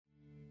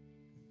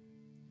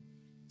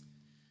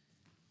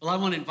Well, I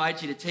want to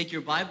invite you to take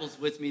your Bibles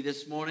with me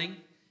this morning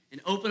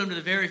and open them to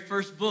the very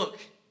first book.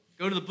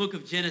 Go to the book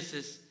of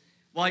Genesis.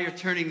 While you're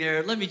turning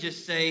there, let me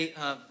just say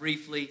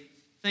briefly,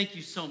 thank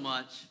you so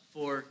much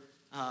for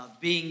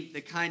being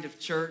the kind of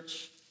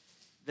church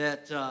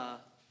that that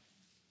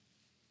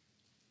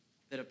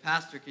a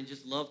pastor can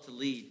just love to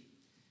lead.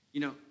 You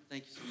know,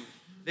 thank you so much.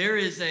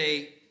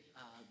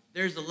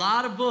 There's a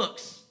lot of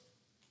books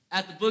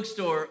at the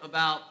bookstore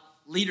about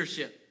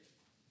leadership.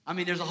 I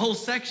mean, there's a whole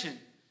section.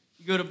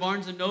 You go to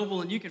Barnes &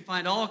 Noble and you can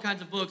find all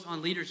kinds of books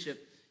on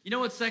leadership. You know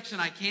what section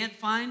I can't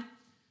find?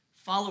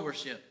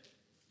 Followership.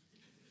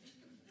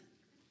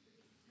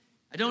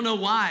 I don't know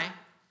why,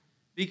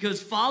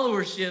 because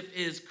followership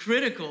is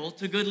critical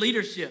to good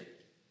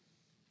leadership.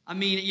 I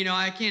mean, you know,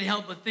 I can't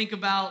help but think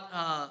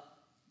about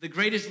the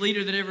greatest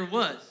leader that ever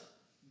was,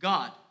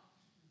 God.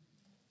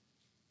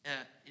 And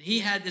he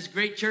had this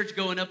great church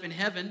going up in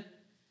heaven,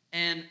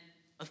 and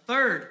a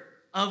third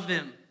of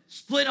them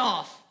split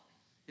off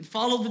and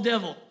followed the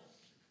devil.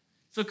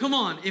 So come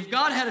on, if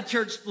God had a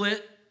church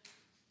split,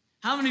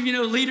 how many of you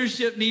know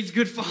leadership needs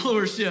good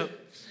followership?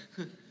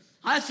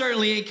 I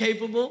certainly ain't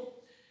capable.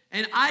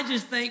 And I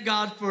just thank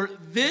God for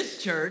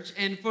this church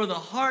and for the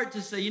heart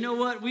to say, you know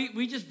what,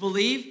 we just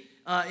believe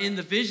in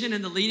the vision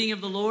and the leading of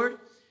the Lord,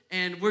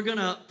 and we're going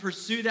to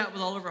pursue that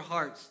with all of our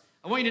hearts.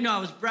 I want you to know I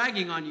was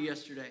bragging on you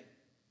yesterday.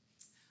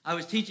 I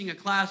was teaching a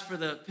class for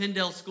the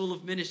Pendel School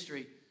of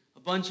Ministry, a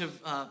bunch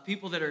of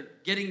people that are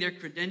getting their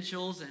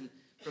credentials and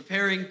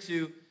preparing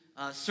to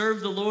serve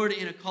the Lord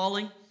in a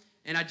calling.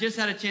 And I just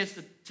had a chance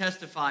to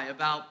testify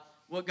about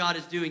what God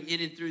is doing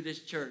in and through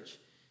this church.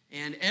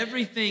 And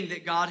everything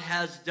that God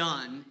has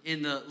done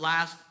in the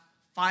last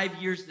 5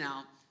 years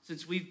now,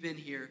 since we've been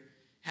here,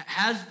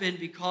 has been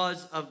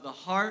because of the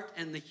heart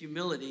and the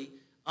humility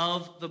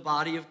of the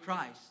body of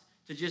Christ.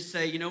 To just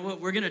say, you know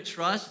what, we're going to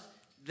trust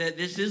that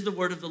this is the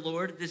word of the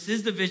Lord, this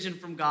is the vision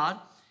from God,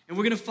 and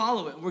we're going to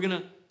follow it, we're going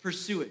to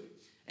pursue it.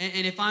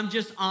 And if I'm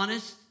just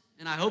honest,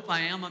 and I hope I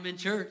am, I'm in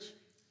church,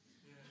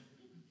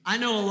 I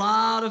know a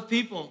lot of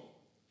people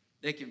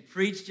that can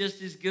preach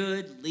just as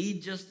good,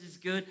 lead just as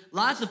good.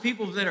 Lots of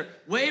people that are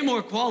way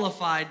more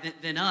qualified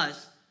than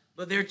us,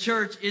 but their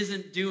church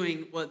isn't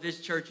doing what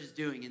this church is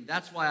doing. And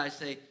that's why I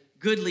say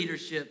good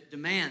leadership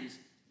demands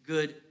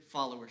good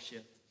followership.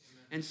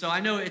 Amen. And so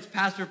I know it's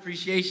Pastor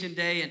Appreciation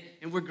Day,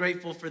 and we're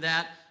grateful for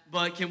that.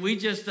 But can we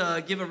just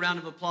give a round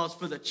of applause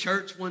for the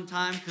church one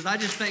time? Because I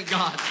just thank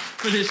God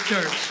for this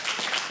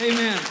church.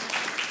 Amen.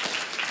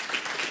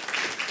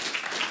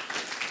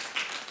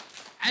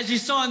 As you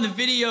saw in the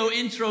video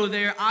intro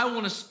there, I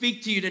want to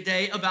speak to you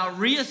today about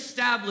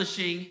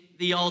reestablishing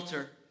the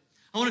altar.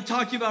 I want to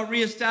talk to you about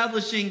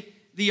reestablishing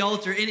the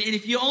altar. And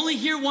if you only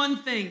hear one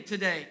thing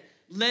today,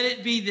 let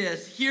it be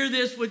this. Hear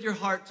this with your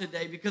heart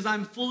today, because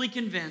I'm fully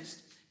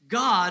convinced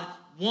God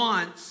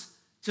wants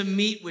to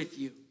meet with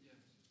you.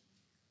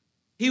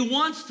 He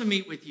wants to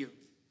meet with you.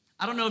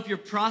 I don't know if you're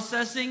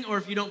processing or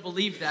if you don't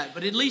believe that,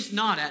 but at least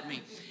nod at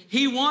me.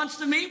 He wants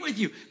to meet with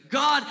you.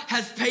 God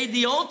has paid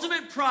the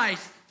ultimate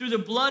price through the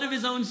blood of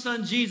his own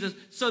son, Jesus,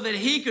 so that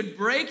he could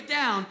break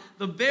down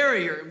the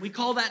barrier, and we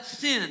call that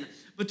sin,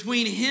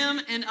 between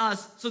him and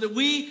us, so that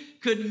we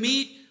could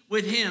meet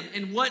with him.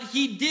 And what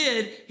he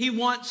did, he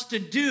wants to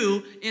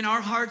do in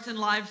our hearts and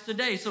lives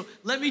today. So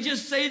let me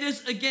just say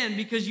this again,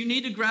 because you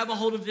need to grab a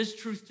hold of this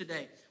truth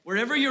today.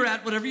 Wherever you're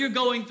at, whatever you're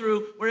going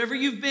through, wherever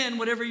you've been,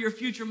 whatever your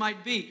future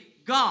might be,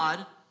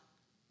 God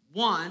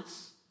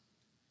wants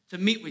to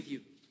meet with you.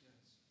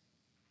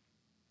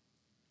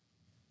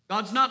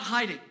 God's not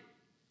hiding.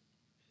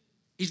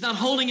 He's not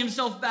holding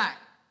himself back.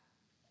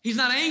 He's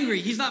not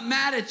angry. He's not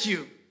mad at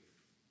you.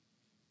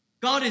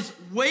 God is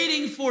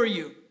waiting for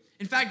you.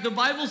 In fact, the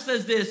Bible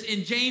says this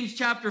in James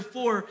chapter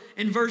 4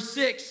 and verse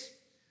 6.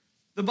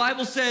 The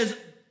Bible says,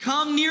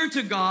 come near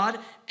to God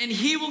and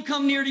he will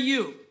come near to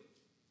you.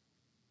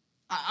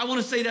 I want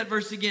to say that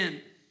verse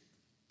again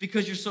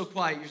because you're so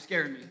quiet. You're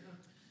scaring me.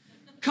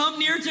 Come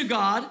near to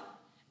God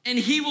and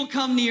he will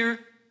come near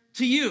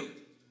to you.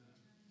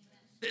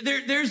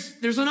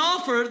 There's an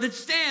offer that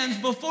stands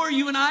before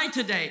you and I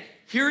today.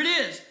 Here it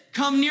is.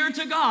 Come near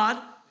to God,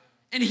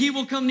 and he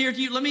will come near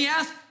to you. Let me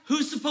ask,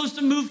 who's supposed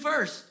to move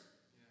first?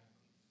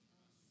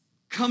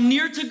 Come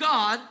near to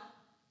God,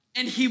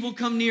 and he will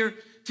come near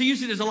to you.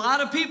 See, there's a lot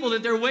of people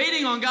that they're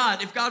waiting on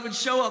God. If God would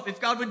show up, if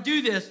God would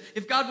do this,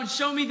 if God would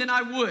show me, then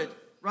I would,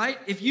 right?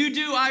 If you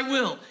do, I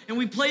will. And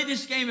we play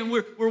this game, and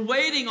we're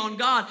waiting on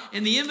God,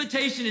 and the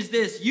invitation is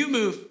this. You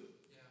move.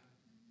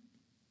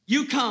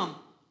 You come.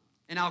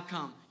 And I'll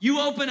come. You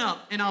open up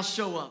and I'll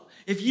show up.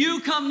 If you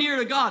come near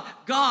to God,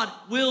 God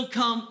will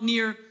come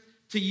near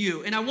to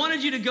you. And I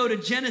wanted you to go to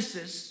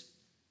Genesis,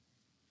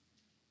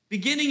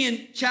 beginning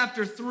in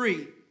chapter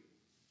 3.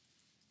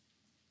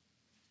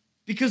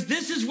 Because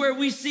this is where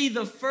we see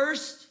the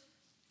first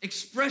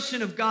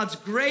expression of God's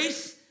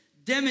grace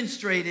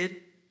demonstrated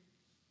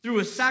through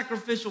a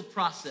sacrificial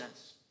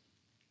process.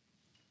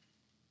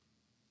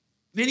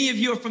 Many of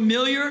you are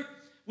familiar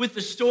with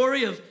the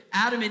story of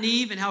Adam and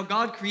Eve and how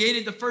God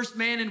created the first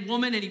man and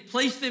woman and he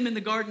placed them in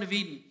the Garden of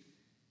Eden.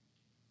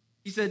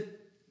 He said,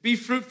 be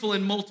fruitful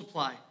and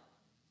multiply.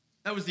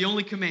 That was the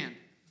only command.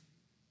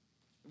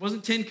 There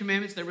wasn't 10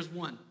 commandments, there was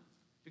one.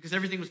 Because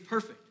everything was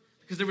perfect.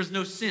 Because there was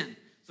no sin.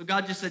 So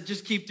God just said,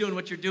 just keep doing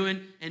what you're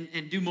doing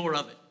and do more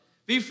of it.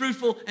 Be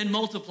fruitful and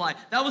multiply.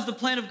 That was the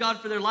plan of God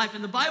for their life.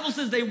 And the Bible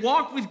says they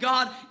walked with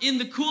God in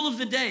the cool of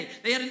the day.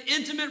 They had an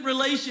intimate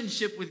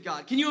relationship with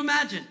God. Can you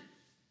imagine?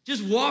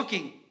 Just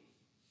walking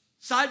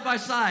side by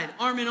side,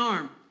 arm in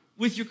arm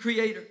with your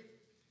Creator.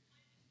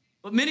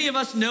 But many of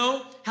us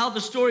know how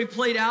the story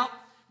played out,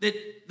 that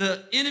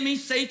the enemy,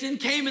 Satan,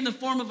 came in the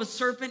form of a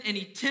serpent and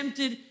he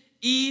tempted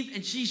Eve,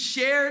 and she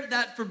shared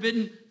that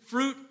forbidden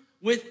fruit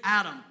with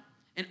Adam.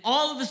 And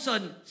all of a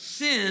sudden,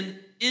 sin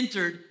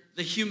entered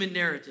the human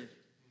narrative.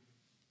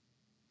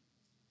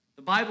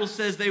 The Bible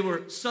says they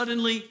were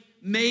suddenly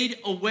made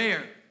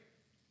aware.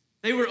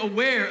 They were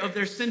aware of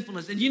their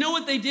sinfulness. And you know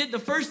what they did? The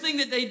first thing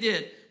that they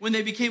did when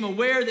they became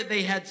aware that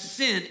they had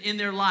sin in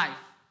their life,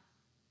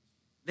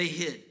 they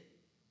hid.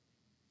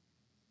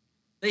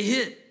 They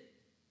hid.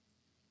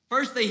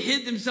 First, they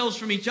hid themselves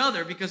from each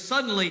other because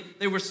suddenly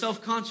they were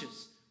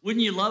self-conscious.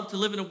 Wouldn't you love to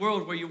live in a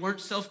world where you weren't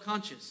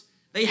self-conscious?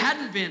 They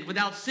hadn't been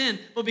without sin,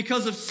 but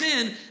because of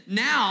sin,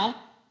 now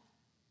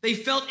they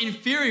felt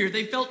inferior.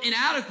 They felt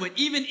inadequate,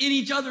 even in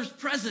each other's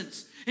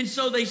presence. And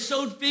so they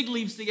sewed fig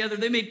leaves together.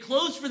 They made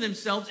clothes for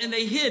themselves, and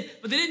they hid.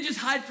 But they didn't just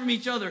hide from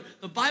each other.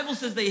 The Bible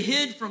says they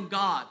hid from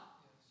God.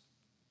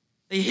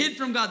 They hid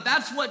from God.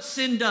 That's what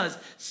sin does.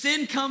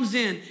 Sin comes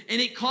in,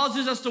 and it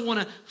causes us to want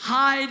to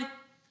hide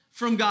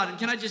from God. And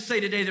can I just say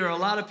today, there are a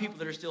lot of people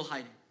that are still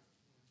hiding.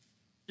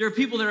 There are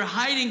people that are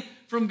hiding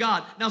from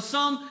God. Now,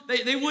 some,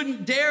 they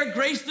wouldn't dare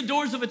grace the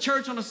doors of a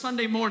church on a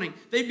Sunday morning.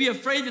 They'd be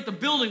afraid that the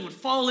building would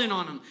fall in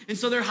on them. And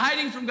so they're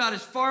hiding from God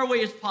as far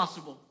away as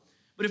possible.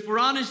 But if we're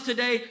honest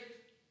today,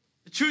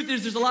 the truth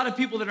is there's a lot of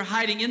people that are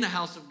hiding in the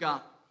house of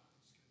God.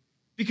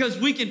 Because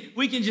we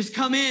can just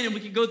come in and we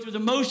can go through the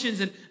motions,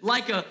 and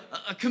like a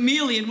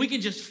chameleon, we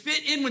can just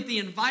fit in with the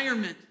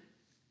environment.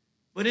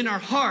 But in our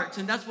hearts,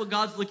 and that's what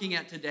God's looking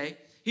at today,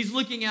 He's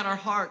looking at our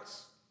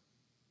hearts.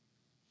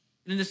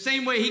 And in the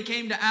same way He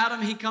came to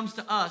Adam, He comes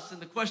to us.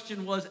 And the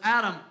question was,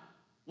 Adam,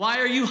 why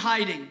are you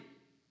hiding?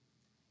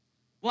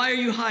 Why are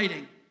you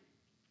hiding?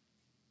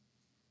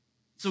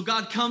 So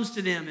God comes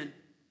to them, and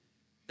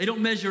they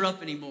don't measure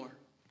up anymore.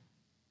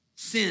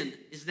 Sin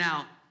is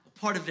now a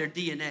part of their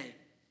DNA.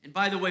 And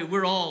by the way,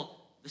 we're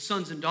all the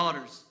sons and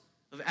daughters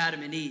of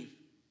Adam and Eve.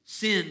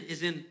 Sin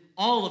is in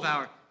all of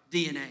our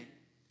DNA.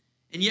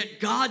 And yet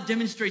God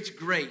demonstrates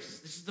grace.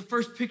 This is the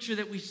first picture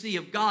that we see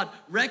of God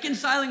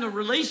reconciling a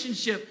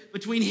relationship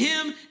between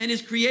Him and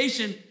His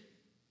creation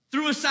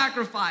through a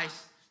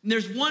sacrifice. And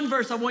there's one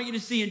verse I want you to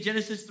see in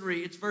Genesis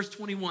 3. It's verse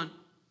 21.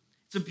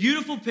 It's a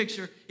beautiful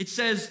picture. It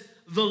says,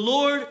 the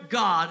Lord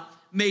God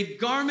made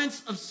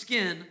garments of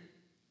skin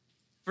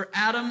for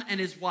Adam and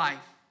his wife,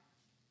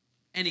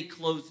 and He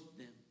clothed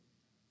them.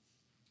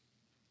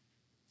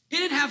 He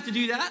didn't have to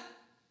do that.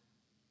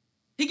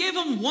 He gave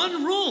them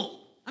one rule.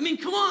 I mean,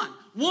 come on.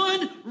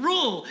 One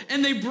rule,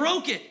 and they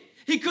broke it.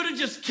 He could have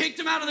just kicked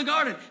them out of the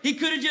garden. He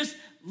could have just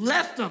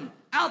left them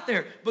out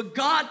there. But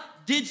God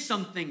did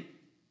something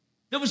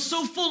that was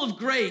so full of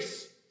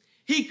grace.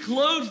 He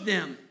clothed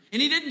them,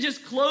 and He didn't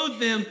just clothe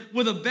them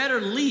with a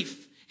better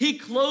leaf. He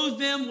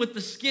clothed them with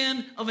the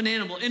skin of an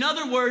animal. In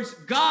other words,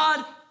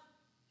 God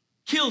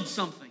killed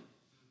something.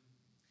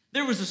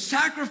 There was a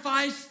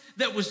sacrifice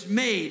that was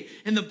made,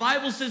 and the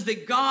Bible says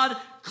that God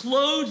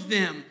clothed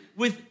them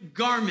with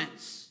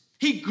garments.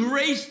 He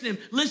graced them.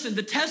 Listen,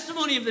 the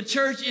testimony of the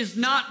church is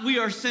not we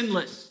are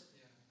sinless.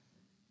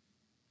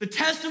 The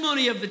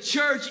testimony of the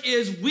church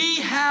is we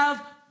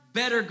have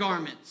better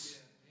garments.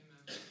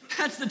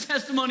 That's the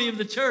testimony of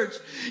the church.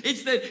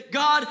 It's that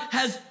God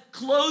has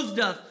clothed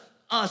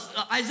us.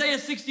 Isaiah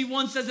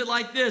 61 says it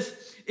like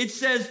this. It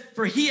says,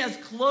 for He has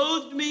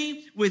clothed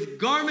me with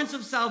garments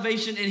of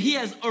salvation, and He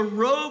has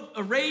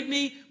arrayed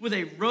me with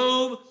a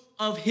robe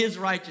of His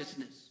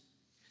righteousness.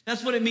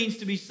 That's what it means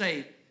to be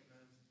saved.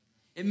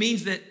 It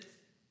means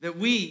that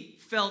we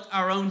felt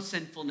our own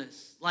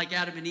sinfulness like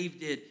Adam and Eve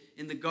did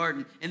in the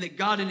garden, and that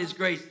God in His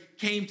grace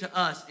came to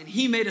us, and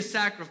He made a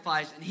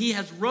sacrifice, and He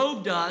has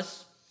robed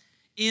us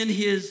in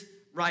His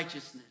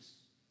righteousness.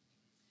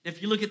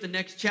 If you look at the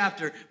next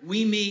chapter,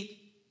 we meet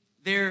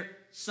their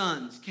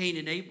sons, Cain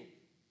and Abel.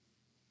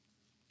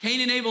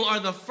 Cain and Abel are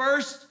the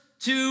first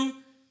two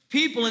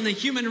people in the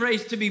human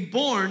race to be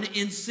born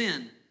in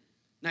sin.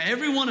 Now,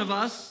 every one of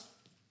us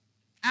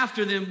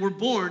after them were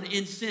born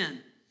in sin,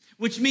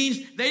 which means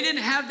they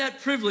didn't have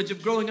that privilege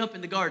of growing up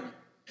in the garden.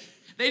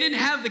 They didn't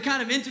have the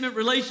kind of intimate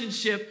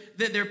relationship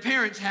that their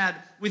parents had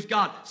with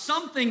God.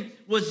 Something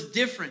was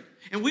different.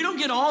 And we don't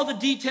get all the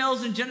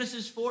details in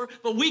Genesis 4,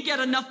 but we get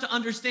enough to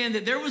understand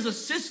that there was a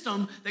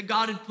system that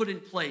God had put in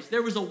place.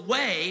 There was a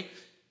way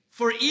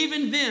for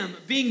even them,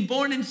 being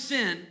born in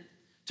sin,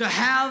 to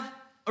have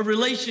a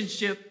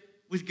relationship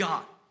with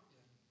God.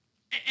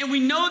 And we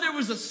know there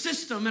was a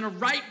system and a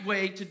right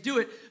way to do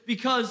it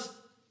because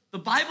the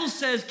Bible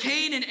says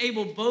Cain and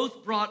Abel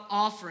both brought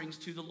offerings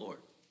to the Lord.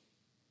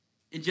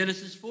 In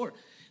Genesis 4,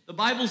 the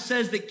Bible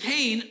says that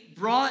Cain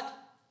brought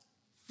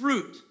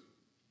fruit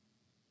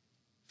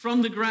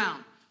from the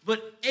ground.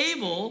 But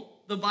Abel,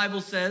 the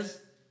Bible says,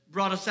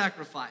 brought a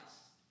sacrifice.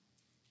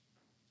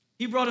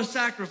 He brought a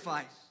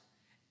sacrifice.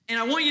 And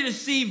I want you to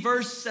see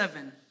verse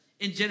 7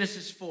 in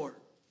Genesis 4.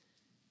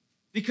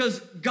 Because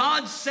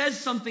God says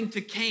something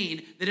to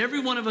Cain that every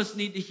one of us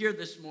need to hear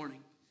this morning.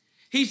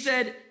 He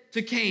said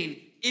to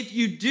Cain, if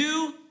you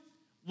do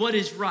what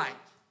is right,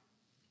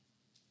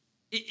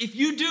 if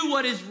you do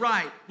what is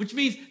right, which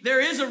means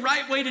there is a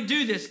right way to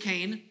do this,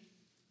 Cain,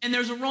 and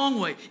there's a wrong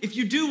way. If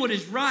you do what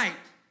is right,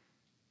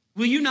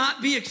 will you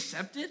not be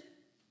accepted?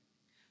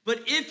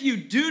 But if you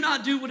do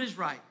not do what is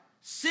right,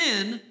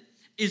 sin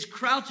is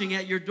crouching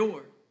at your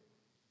door.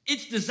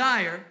 Its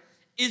desire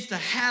is to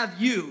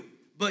have you,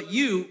 but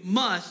you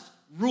must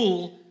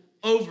rule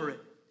over it.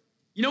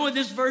 You know what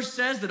this verse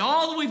says? That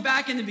all the way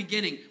back in the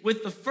beginning,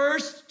 with the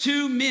first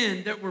two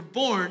men that were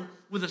born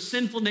with a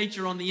sinful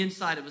nature on the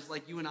inside of us,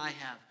 like you and I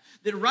have,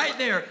 that right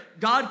there,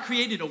 God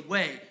created a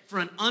way for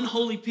an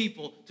unholy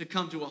people to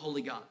come to a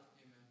holy God.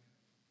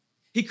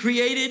 He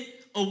created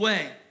a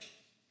way.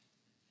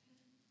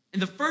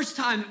 And the first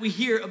time that we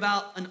hear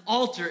about an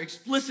altar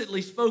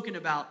explicitly spoken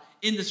about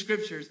in the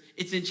scriptures,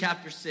 it's in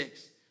chapter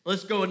 6.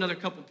 Let's go another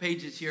couple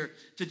pages here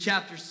to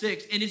chapter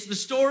 6. And it's the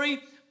story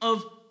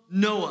of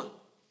Noah.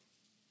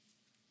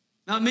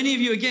 Now, many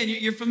of you, again,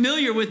 you're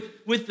familiar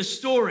with the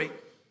story.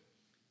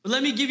 But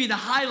let me give you the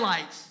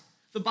highlights.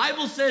 The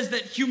Bible says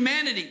that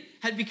humanity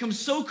had become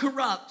so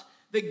corrupt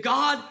that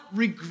God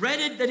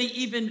regretted that he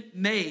even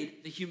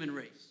made the human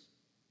race.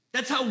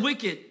 That's how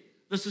wicked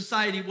the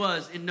society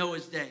was in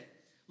Noah's day.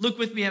 Look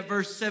with me at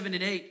verse 7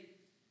 and 8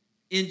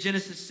 in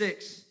Genesis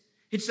 6.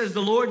 It says,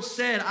 the Lord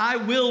said, I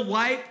will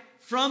wipe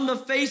from the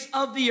face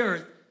of the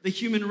earth the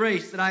human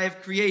race that I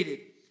have created,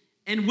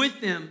 and with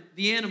them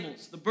the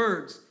animals, the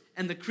birds,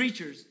 and the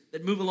creatures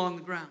that move along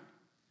the ground.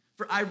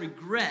 For I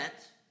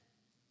regret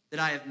that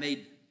I have made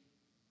them.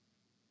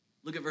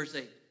 Look at verse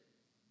 8.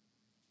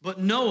 But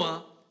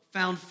Noah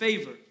found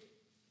favor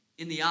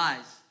in the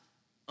eyes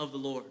of the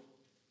Lord.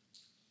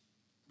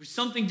 There's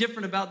something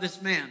different about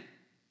this man.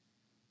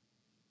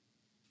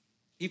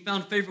 He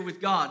found favor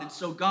with God, and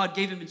so God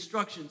gave him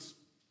instructions.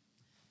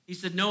 He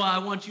said, Noah, I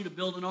want you to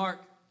build an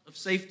ark of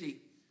safety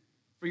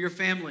for your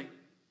family. It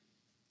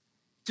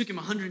took him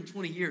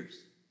 120 years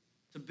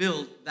to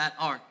build that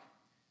ark.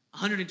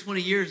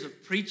 120 years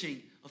of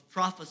preaching, of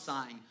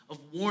prophesying, of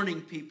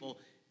warning people.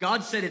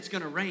 God said it's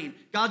going to rain.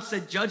 God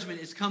said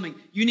judgment is coming.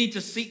 You need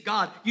to seek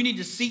God. You need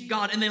to seek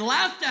God. And they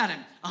laughed at him.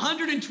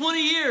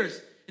 120 years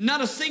and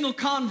not a single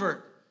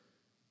convert.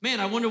 Man,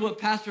 I wonder what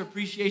pastor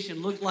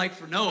appreciation looked like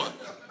for Noah.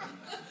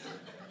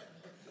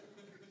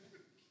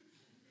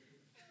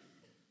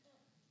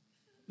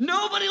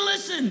 Nobody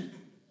listened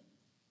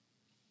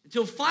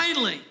until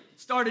finally it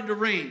started to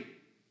rain.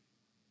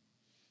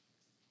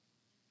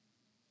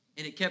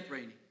 And it kept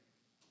raining.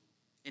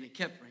 And it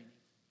kept raining.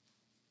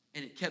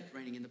 And it kept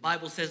raining. And the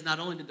Bible says not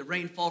only did the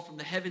rain fall from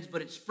the heavens,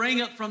 but it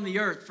sprang up from the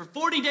earth. For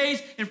 40 days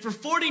and for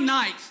 40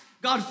 nights,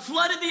 God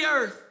flooded the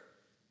earth.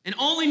 And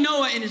only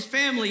Noah and his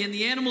family and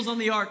the animals on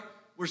the ark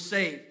were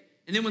saved.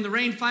 And then when the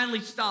rain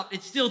finally stopped,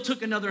 it still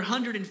took another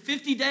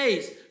 150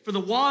 days for the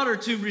water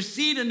to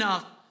recede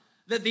enough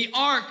that the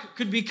ark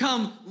could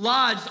become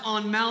lodged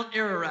on Mount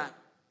Ararat.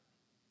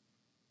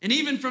 And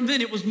even from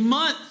then, it was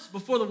months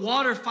before the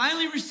water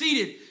finally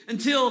receded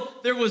until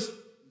there was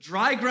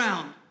dry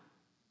ground.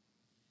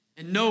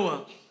 And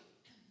Noah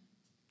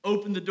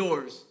opened the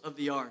doors of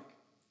the ark.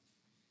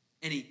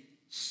 And he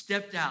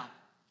stepped out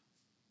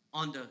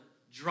onto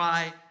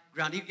dry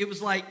ground. It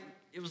was like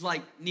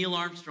Neil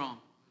Armstrong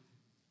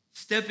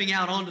stepping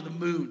out onto the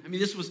moon. I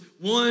mean, this was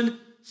one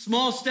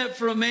small step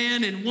for a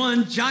man and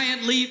one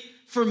giant leap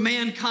for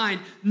mankind.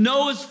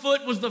 Noah's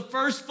foot was the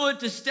first foot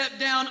to step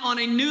down on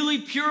a newly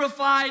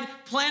purified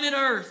planet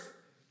Earth.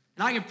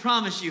 And I can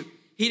promise you,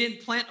 he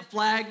didn't plant a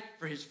flag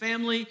for his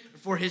family, or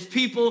for his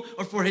people,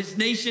 or for his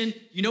nation.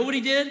 You know what he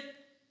did?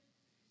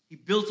 He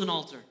built an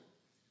altar.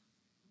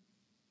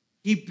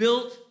 He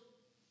built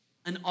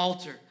an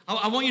altar.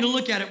 I want you to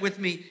look at it with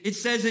me. It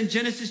says in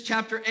Genesis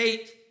chapter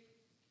 8,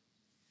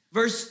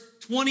 verse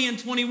 20 and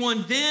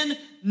 21, then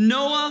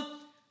Noah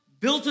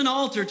built an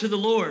altar to the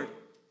Lord.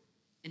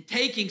 And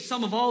taking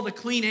some of all the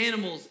clean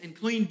animals and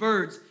clean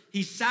birds,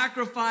 he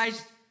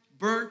sacrificed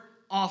burnt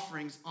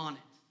offerings on it.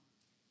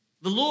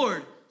 The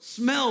Lord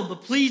smelled the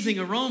pleasing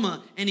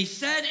aroma, and he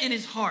said in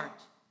his heart,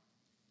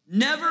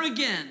 never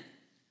again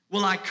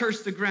will I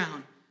curse the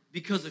ground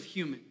because of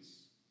humans.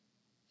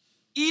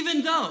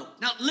 Even though,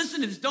 now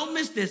listen to this, don't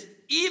miss this,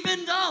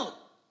 even though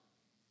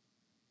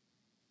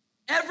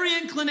every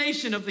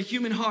inclination of the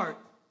human heart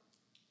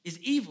is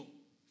evil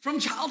from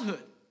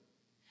childhood.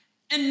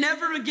 And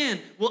never again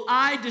will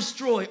I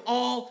destroy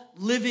all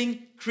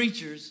living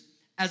creatures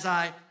as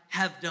I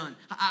have done.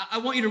 I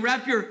want you to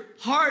wrap your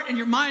heart and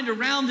your mind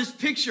around this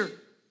picture.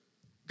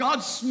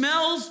 God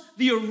smells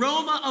the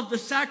aroma of the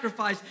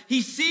sacrifice.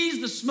 He sees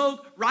the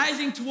smoke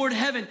rising toward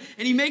heaven,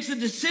 and he makes a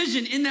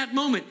decision in that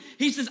moment.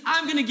 He says,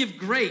 I'm going to give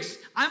grace.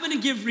 I'm going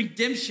to give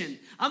redemption.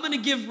 I'm going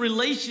to give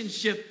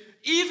relationship,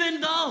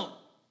 even though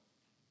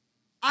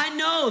I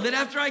know that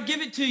after I give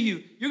it to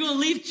you, you're going to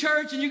leave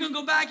church and you're going to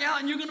go back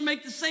out and you're going to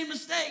make the same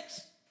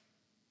mistakes.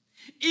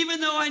 Even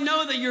though I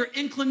know that your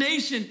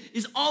inclination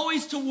is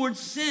always towards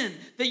sin,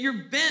 that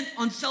you're bent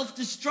on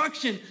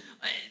self-destruction,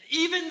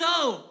 even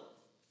though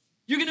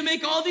you're going to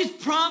make all these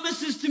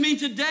promises to me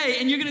today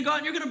and you're going to go out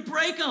and you're going to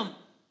break them.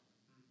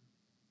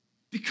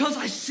 Because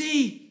I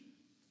see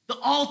the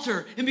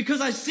altar and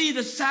because I see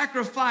the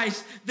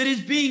sacrifice that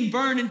is being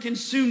burned and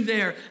consumed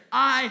there,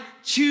 I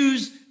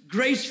choose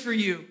grace for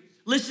you.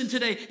 Listen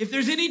today, if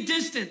there's any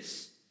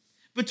distance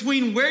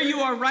between where you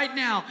are right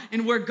now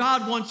and where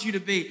God wants you to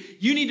be,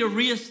 you need to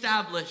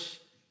reestablish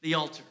the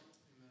altar.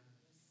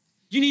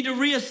 You need to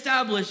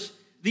reestablish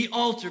the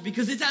altar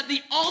because it's at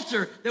the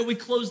altar that we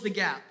close the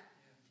gap.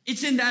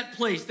 It's in that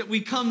place that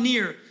we come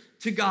near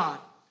to God.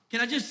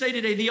 Can I just say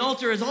today, the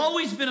altar has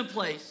always been a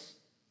place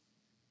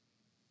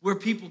where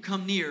people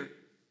come near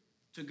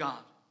to God.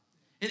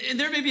 And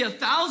there may be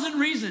 1,000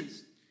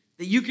 reasons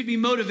that you could be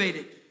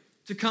motivated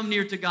to come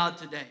near to God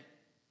today.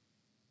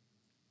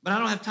 But I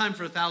don't have time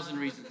for 1,000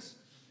 reasons.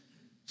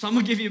 So I'm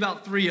going to give you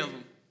about 3 of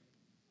them,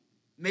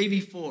 maybe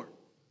 4.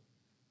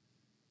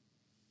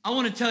 I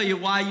want to tell you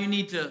why you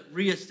need to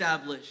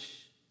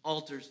reestablish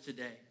altars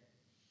today.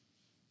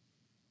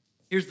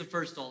 Here's the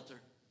first altar.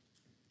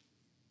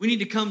 We need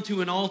to come to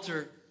an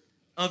altar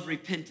of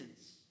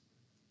repentance.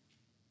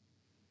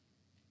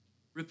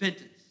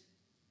 Repentance.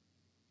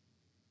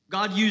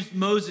 God used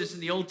Moses in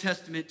the Old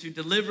Testament to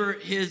deliver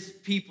his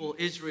people,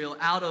 Israel,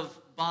 out of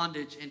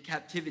bondage and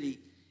captivity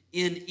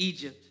in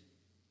Egypt.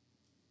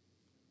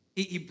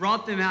 He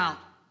brought them out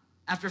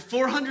after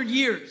 400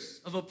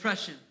 years of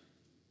oppression.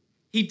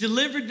 He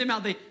delivered them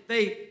out.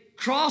 They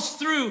crossed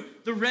through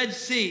the Red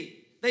Sea.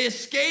 They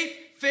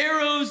escaped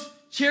Pharaoh's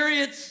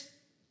chariots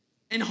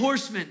and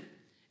horsemen.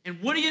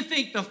 And what do you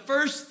think the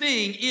first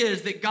thing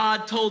is that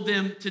God told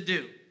them to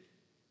do?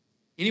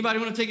 Anybody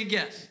want to take a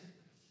guess?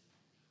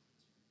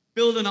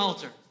 Build an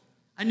altar.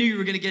 I knew you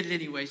were going to get it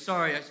anyway.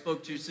 Sorry, I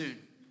spoke too soon.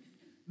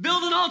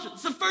 Build an altar.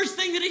 It's the first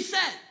thing that he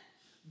said.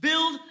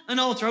 Build an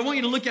altar. I want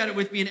you to look at it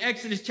with me in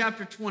Exodus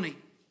chapter 20,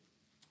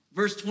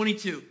 verse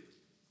 22.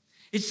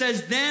 It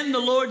says, then the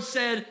Lord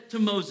said to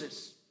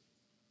Moses,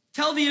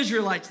 tell the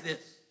Israelites this.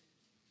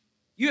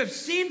 You have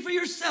seen for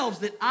yourselves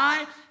that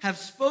I have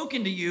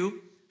spoken to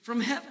you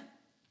from heaven.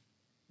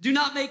 Do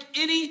not make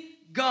any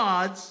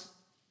gods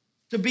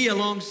to be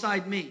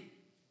alongside me.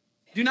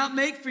 Do not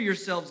make for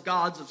yourselves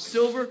gods of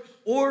silver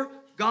or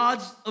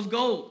gods of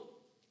gold.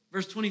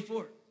 Verse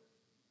 24,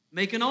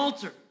 make an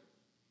altar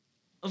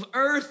of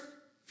earth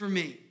for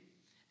me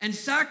and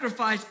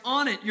sacrifice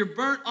on it your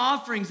burnt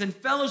offerings and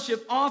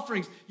fellowship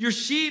offerings, your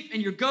sheep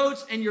and your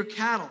goats and your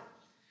cattle.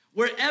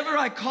 Wherever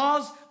I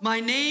cause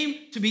my name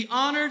to be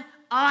honored,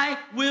 I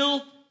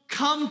will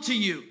come to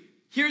you.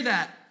 Hear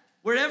that.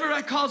 Wherever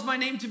I cause my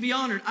name to be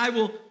honored, I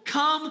will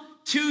come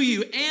to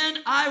you and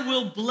I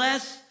will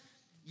bless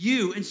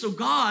you. And so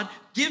God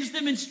gives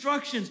them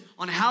instructions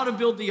on how to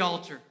build the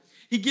altar.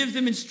 He gives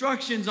them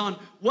instructions on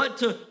what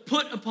to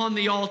put upon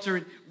the altar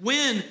and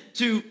when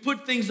to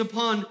put things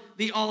upon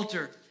the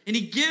altar. And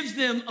he gives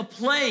them a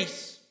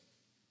place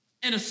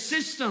and a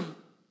system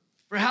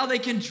for how they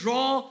can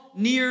draw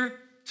near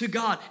to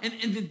God.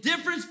 And the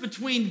difference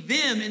between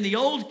them in the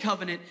old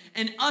covenant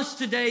and us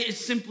today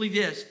is simply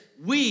this.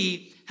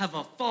 We have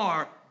a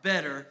far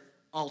better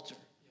altar.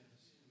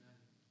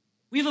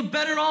 We have a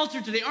better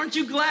altar today. Aren't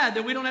you glad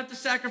that we don't have to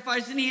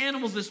sacrifice any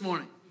animals this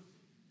morning?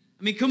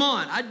 I mean, come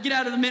on. I'd get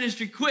out of the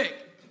ministry quick.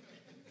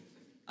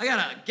 I got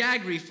a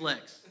gag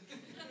reflex.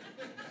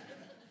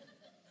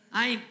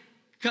 I ain't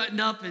cutting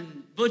up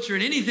and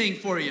butchering anything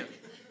for you.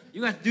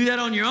 You have to do that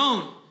on your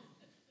own.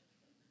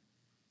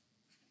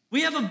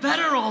 We have a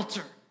better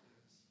altar.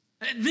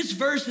 This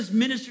verse has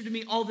ministered to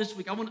me all this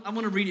week. I want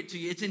to read it to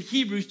you. It's in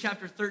Hebrews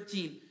chapter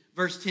 13,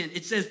 verse 10.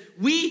 It says,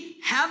 we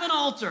have an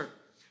altar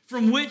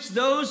from which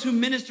those who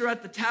minister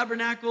at the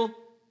tabernacle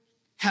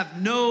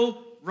have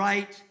no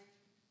right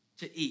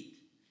to eat.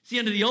 See,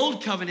 under the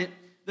old covenant,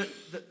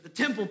 the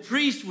temple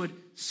priest would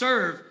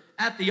serve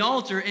at the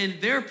altar,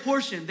 and their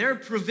portion, their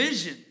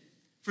provision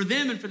for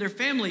them and for their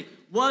family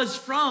was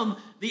from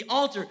the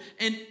altar.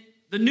 And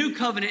the new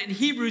covenant in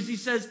Hebrews, he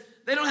says,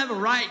 they don't have a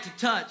right to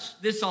touch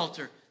this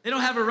altar. They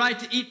don't have a right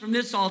to eat from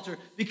this altar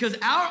because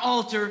our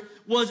altar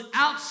was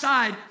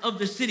outside of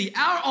the city.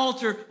 Our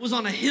altar was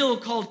on a hill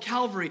called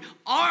Calvary.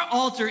 Our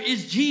altar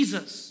is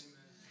Jesus.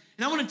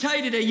 And I want to tell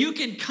you today, you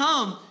can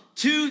come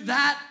to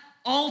that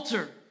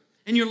altar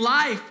and your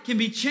life can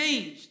be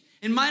changed.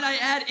 And might I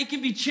add, it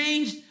can be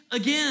changed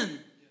again.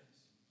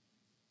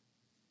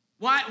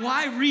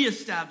 Why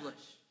reestablish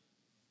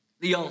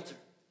the altar?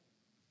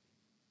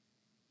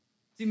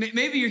 See,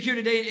 maybe you're here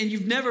today and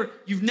you've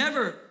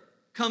never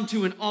come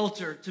to an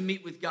altar to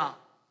meet with God.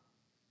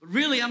 But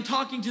really, I'm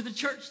talking to the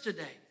church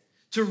today.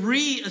 to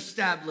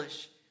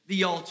reestablish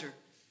the altar.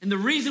 And the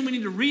reason we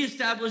need to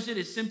reestablish it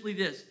is simply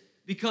this,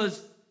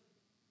 because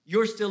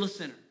you're still a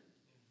sinner.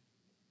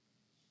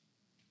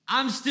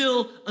 I'm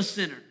still a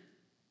sinner.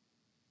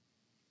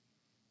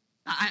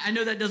 I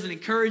know that doesn't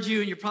encourage you,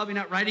 and you're probably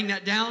not writing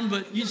that down,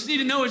 but you just need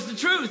to know it's the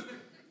truth.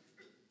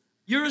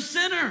 You're a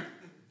sinner.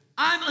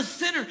 I'm a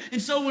sinner.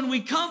 And so when we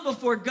come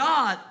before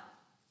God,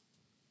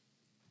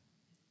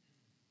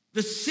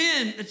 the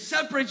sin that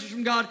separates us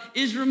from God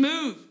is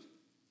removed.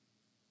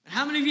 And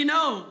how many of you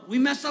know we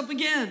mess up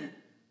again?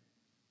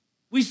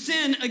 We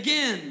sin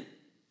again.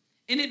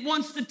 And it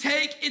wants to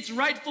take its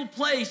rightful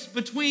place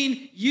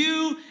between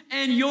you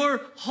and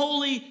your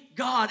holy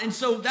God. And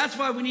so that's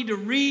why we need to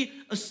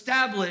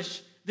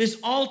reestablish this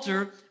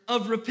altar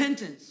of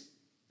repentance.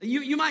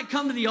 You might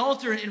come to the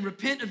altar and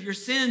repent of your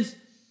sins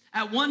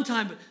at one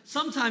time, but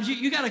sometimes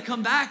you got to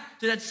come back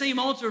to that same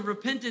altar of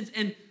repentance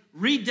and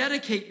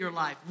rededicate your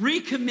life,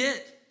 recommit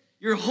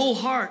your whole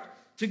heart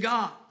to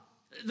God.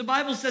 The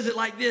Bible says it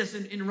like this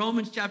in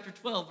Romans chapter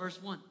 12,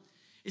 verse 1.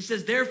 It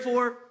says,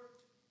 therefore,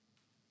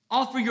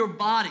 offer your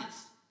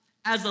bodies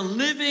as a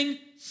living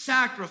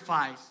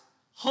sacrifice,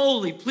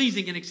 holy,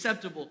 pleasing, and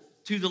acceptable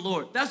to the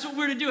Lord. That's what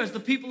we're to do as the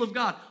people of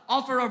God.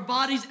 Offer our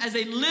bodies as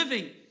a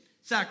living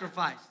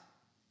sacrifice.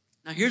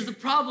 Now, here's the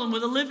problem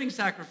with a living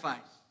sacrifice.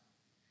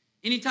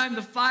 Anytime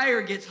the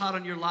fire gets hot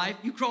on your life,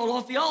 you crawl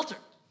off the altar.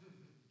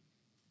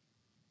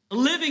 A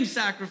living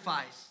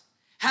sacrifice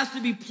has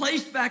to be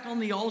placed back on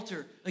the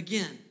altar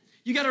again.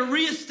 You got to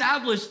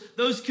reestablish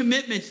those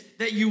commitments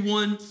that you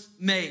once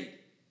made.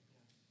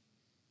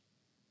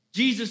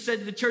 Jesus said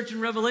to the church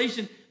in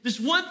Revelation, this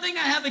one thing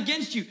I have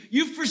against you,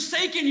 you've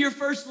forsaken your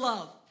first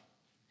love.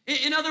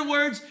 In other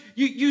words,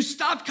 you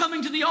stopped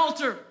coming to the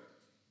altar.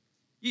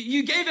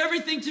 You gave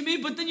everything to me,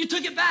 but then you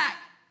took it back.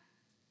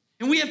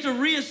 And we have to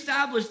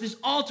reestablish this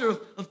altar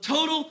of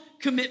total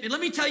commitment.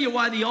 Let me tell you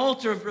why the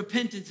altar of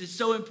repentance is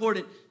so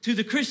important to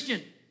the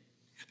Christian.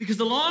 Because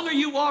the longer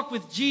you walk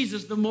with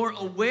Jesus, the more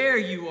aware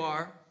you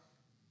are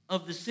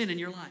of the sin in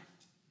your life.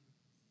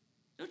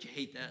 Don't you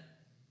hate that?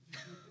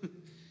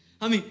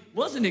 I mean,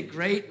 wasn't it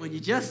great when you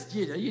just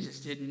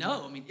didn't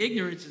know? I mean,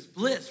 ignorance is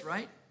bliss,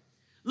 right?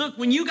 Look,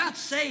 when you got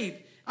saved,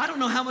 I don't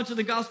know how much of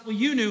the gospel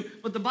you knew,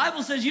 but the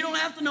Bible says you don't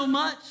have to know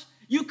much.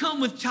 You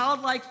come with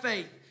childlike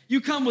faith. You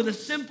come with a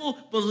simple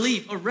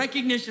belief, a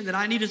recognition that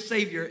I need a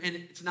Savior, and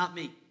it's not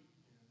me.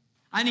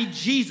 I need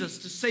Jesus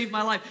to save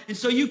my life. And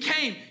so you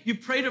came, you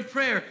prayed a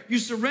prayer, you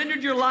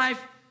surrendered your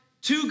life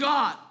to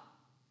God.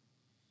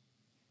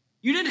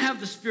 You didn't have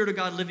the Spirit of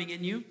God living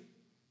in you.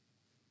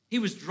 He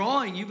was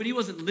drawing you, but he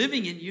wasn't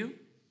living in you.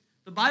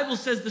 The Bible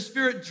says the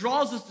Spirit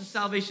draws us to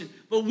salvation.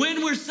 But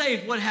when we're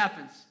saved, what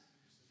happens?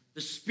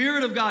 The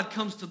Spirit of God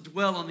comes to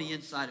dwell on the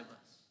inside of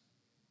us.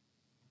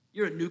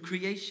 You're a new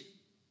creation.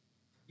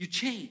 You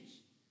change.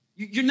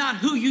 You're not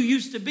who you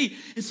used to be.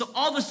 And so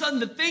all of a sudden,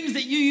 the things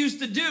that you used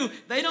to do,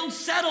 they don't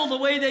settle the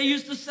way they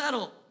used to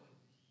settle.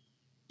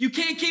 You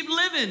can't keep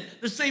living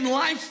the same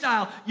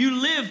lifestyle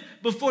you lived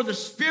before the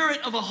Spirit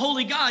of a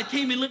holy God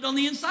came and lived on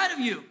the inside of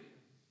you.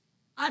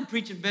 I'm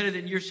preaching better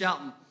than you're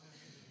shouting.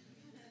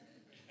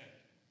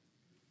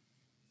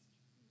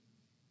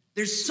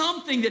 There's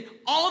something that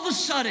all of a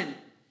sudden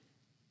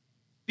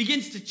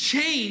begins to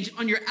change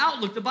on your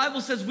outlook. The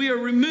Bible says we are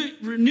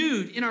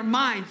renewed in our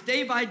minds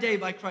day by day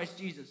by Christ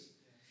Jesus.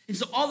 And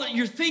so all that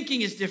your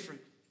thinking is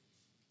different.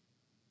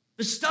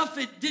 The stuff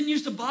that didn't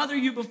used to bother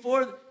you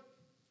before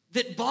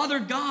that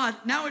bothered God,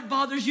 now it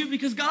bothers you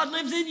because God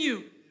lives in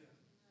you.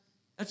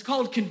 That's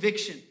called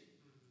conviction.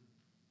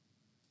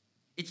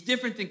 It's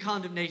different than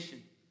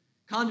condemnation.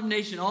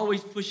 Condemnation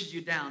always pushes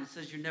you down. It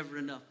says you're never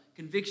enough.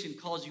 Conviction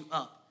calls you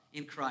up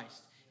in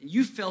Christ. And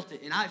you felt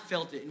it, and I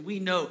felt it, and we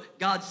know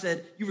God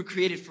said you were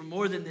created for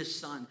more than this,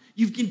 son.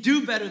 You can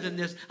do better than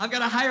this. I've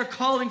got a higher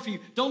calling for you.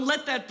 Don't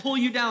let that pull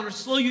you down or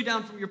slow you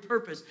down from your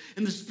purpose.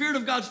 And the Spirit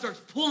of God starts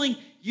pulling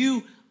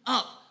you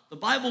up. The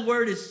Bible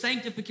word is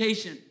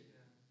sanctification.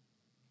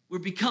 We're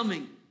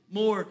becoming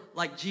more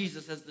like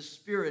Jesus as the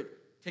Spirit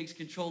takes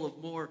control of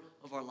more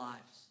of our lives.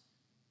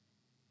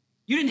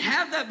 You didn't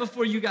have that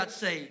before you got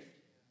saved.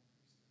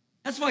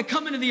 That's why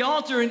coming to the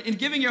altar and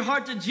giving your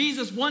heart to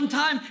Jesus one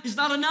time is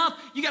not enough.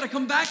 You got to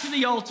come back to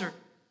the altar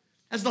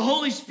as the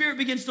Holy Spirit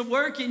begins to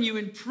work in you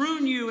and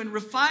prune you and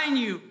refine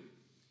you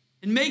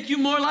and make you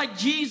more like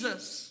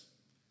Jesus.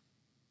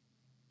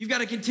 You've got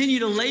to continue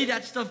to lay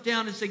that stuff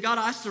down and say, God,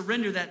 I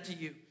surrender that to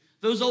you.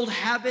 Those old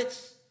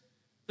habits,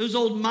 those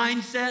old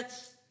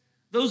mindsets,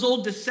 those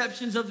old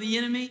deceptions of the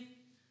enemy,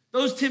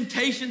 those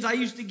temptations I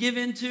used to give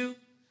into,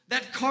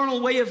 that carnal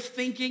way of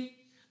thinking,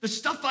 the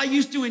stuff I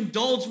used to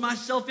indulge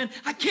myself in,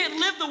 I can't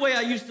live the way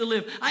I used to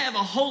live. I have a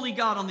holy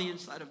God on the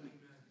inside of me.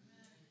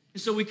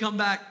 And so we come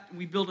back and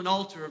we build an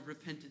altar of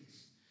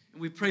repentance.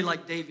 And we pray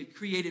like David,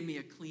 create in me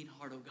a clean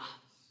heart, O God.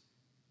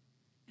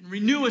 And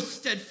renew a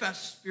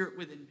steadfast spirit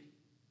within me.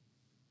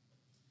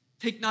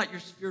 Take not your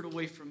spirit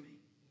away from me.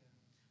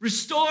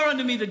 Restore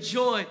unto me the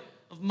joy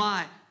of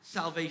my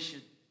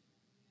salvation.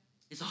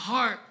 It's a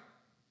heart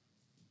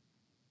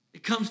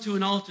It comes to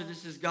an altar that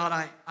says,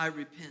 God, I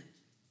repent.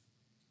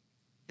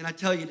 Can I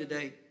tell you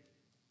today,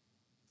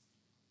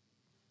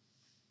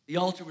 the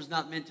altar was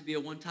not meant to be a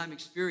one-time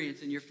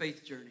experience in your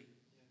faith journey.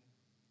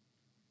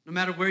 No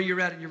matter where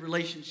you're at in your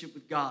relationship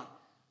with God,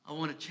 I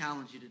want to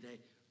challenge you today.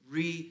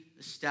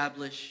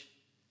 Reestablish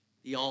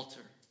the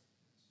altar.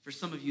 For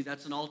some of you,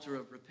 that's an altar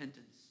of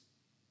repentance.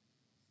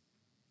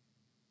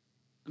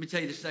 Let me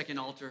tell you the second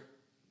altar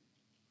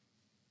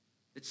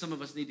that some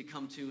of us need to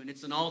come to, and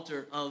it's an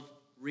altar of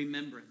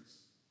remembrance.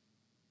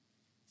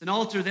 It's an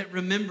altar that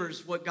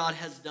remembers what God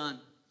has done.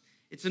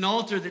 It's an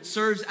altar that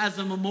serves as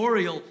a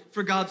memorial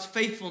for God's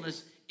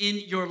faithfulness in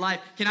your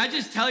life. Can I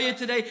just tell you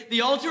today,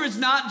 the altar is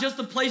not just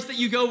a place that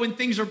you go when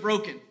things are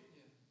broken.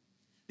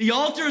 The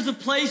altar is a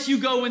place you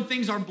go when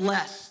things are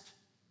blessed,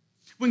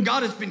 when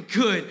God has been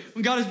good,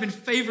 when God has been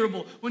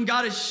favorable, when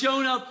God has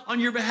shown up on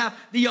your behalf.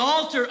 The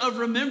altar of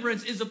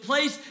remembrance is a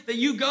place that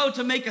you go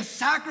to make a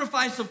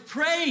sacrifice of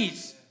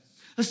praise,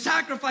 a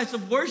sacrifice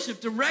of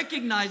worship, to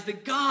recognize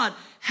that God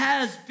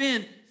has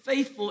been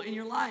faithful in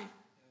your life.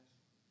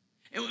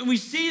 And we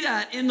see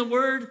that in the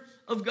Word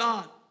of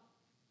God.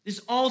 This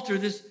altar,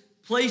 this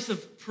place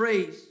of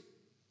praise.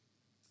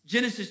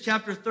 Genesis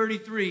chapter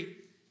 33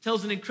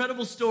 tells an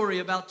incredible story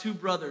about two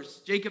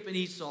brothers, Jacob and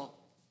Esau.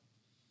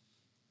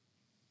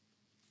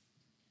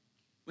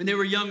 When they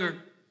were younger,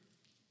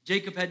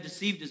 Jacob had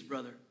deceived his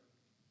brother.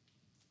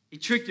 He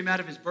tricked him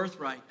out of his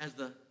birthright as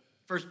the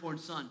firstborn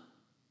son.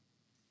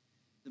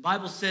 The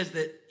Bible says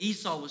that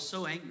Esau was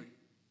so angry.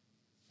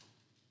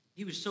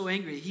 He was so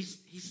angry,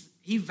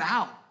 he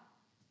vowed,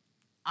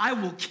 I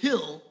will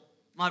kill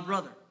my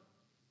brother.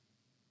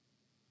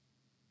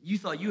 You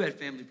thought you had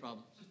family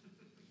problems.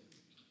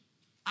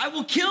 I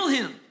will kill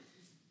him.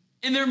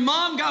 And their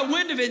mom got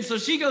wind of it, and so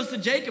she goes to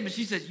Jacob and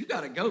she says, you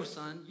got to go,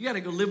 son. You got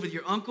to go live with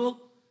your uncle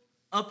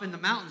up in the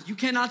mountains. You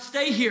cannot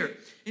stay here.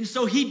 And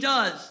so he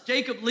does.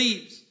 Jacob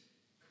leaves.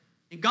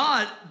 And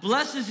God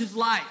blesses his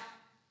life.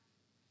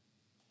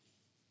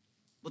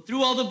 But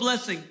through all the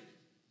blessing,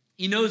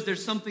 he knows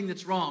there's something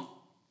that's wrong.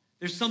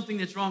 There's something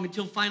that's wrong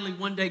until finally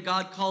one day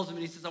God calls him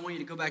and he says, I want you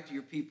to go back to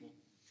your people.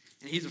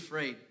 And he's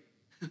afraid.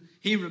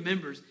 He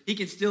remembers. He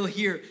can still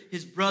hear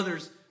his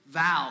brother's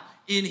vow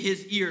in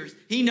his ears.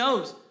 He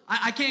knows,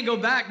 I can't go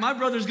back. My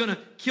brother's going to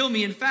kill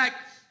me. In fact,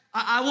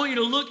 I want you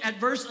to look at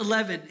verse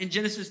 11 in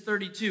Genesis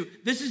 32.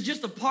 This is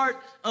just a part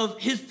of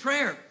his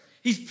prayer.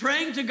 He's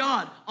praying to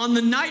God on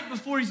the night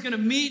before he's going to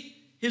meet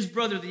his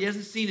brother that he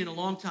hasn't seen in a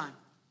long time.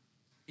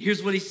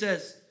 Here's what he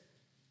says.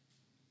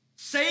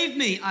 Save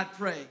me, I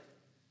pray,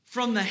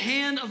 from the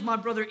hand of my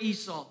brother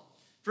Esau,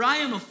 for I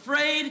am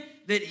afraid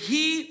that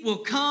he will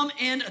come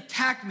and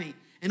attack me,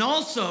 and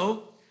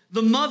also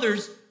the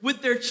mothers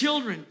with their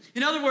children.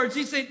 In other words,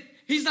 he's saying,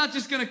 he's not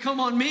just going to come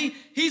on me,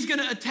 he's going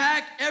to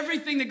attack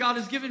everything that God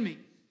has given me.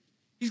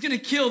 He's going to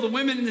kill the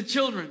women and the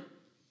children.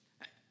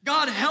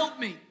 God, help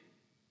me.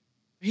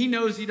 He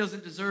knows he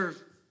doesn't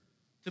deserve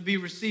to be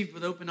received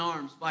with open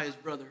arms by his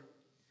brother.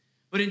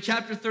 But in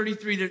chapter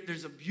 33,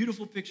 there's a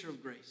beautiful picture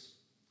of grace.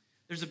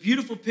 There's a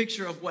beautiful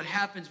picture of what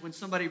happens when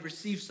somebody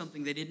receives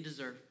something they didn't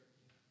deserve.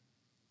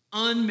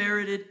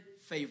 Unmerited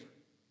favor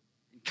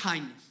and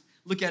kindness.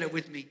 Look at it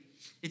with me.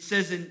 It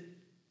says in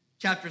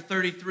chapter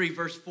 33,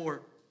 verse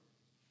 4,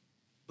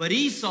 but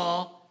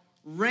Esau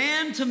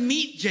ran to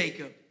meet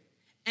Jacob,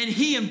 and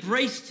he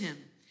embraced him.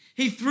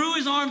 He threw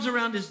his arms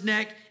around his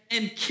neck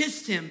and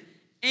kissed him,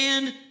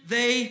 and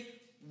they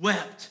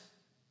wept.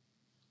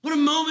 What a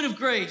moment of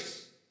grace.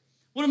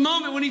 What a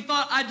moment when he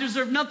thought, I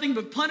deserve nothing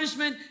but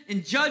punishment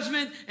and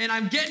judgment, and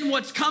I'm getting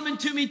what's coming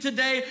to me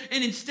today,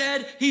 and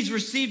instead, he's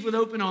received with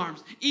open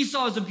arms.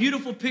 Esau is a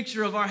beautiful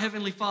picture of our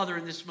Heavenly Father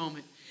in this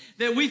moment,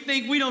 that we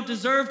think we don't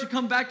deserve to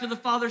come back to the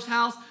Father's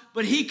house,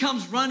 but he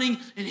comes running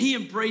and he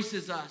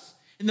embraces us.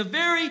 And the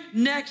very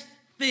next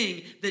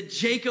thing that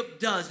Jacob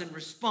does in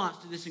response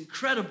to this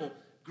incredible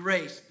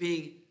grace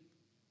being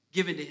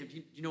given to him,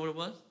 do you know what it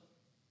was?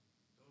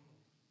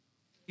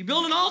 He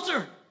built an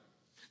altar.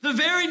 The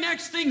very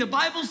next thing, the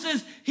Bible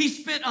says he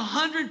spent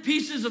 100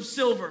 pieces of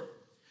silver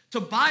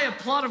to buy a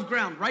plot of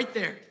ground right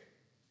there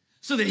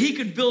so that he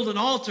could build an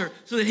altar,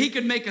 so that he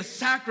could make a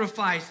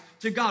sacrifice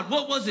to God.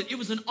 What was it? It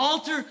was an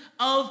altar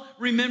of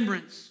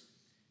remembrance.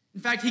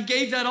 In fact, he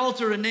gave that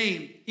altar a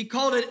name. He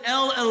called it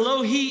El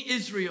Elohi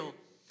Israel.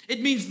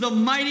 It means the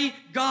mighty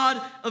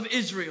God of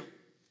Israel.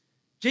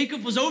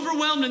 Jacob was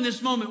overwhelmed in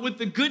this moment with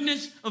the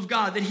goodness of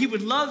God, that he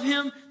would love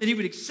him, that he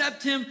would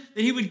accept him,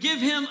 that he would give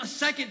him a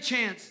second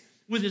chance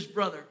with his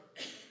brother.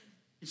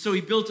 And so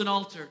he built an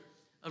altar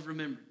of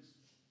remembrance.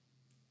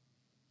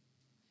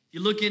 If you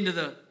look into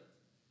the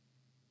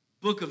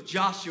book of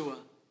Joshua,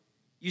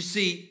 you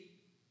see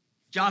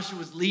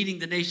Joshua's leading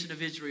the nation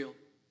of Israel,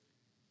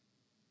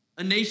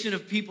 a nation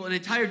of people, an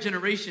entire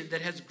generation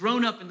that has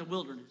grown up in the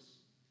wilderness.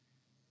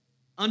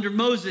 Under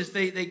Moses,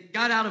 they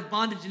got out of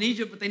bondage in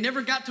Egypt, but they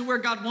never got to where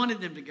God wanted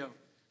them to go.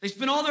 They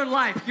spent all their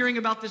life hearing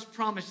about this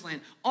promised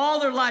land, all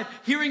their life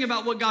hearing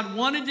about what God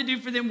wanted to do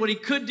for them, what he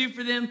could do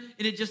for them,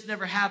 and it just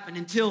never happened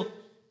until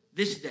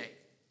this day.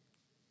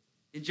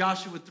 In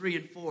Joshua 3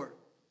 and 4,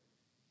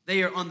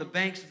 They are on the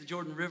banks of the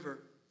Jordan River,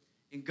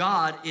 and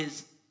God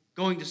is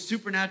going to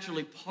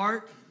supernaturally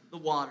part the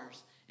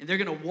waters, and they're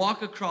going to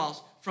walk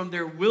across from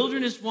their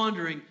wilderness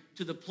wandering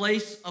to the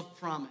place of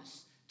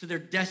promise, to their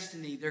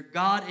destiny, their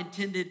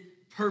God-intended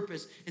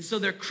purpose. And so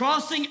they're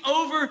crossing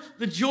over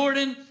the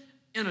Jordan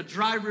in a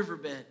dry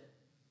riverbed.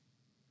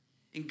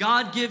 And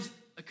God gives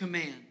a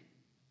command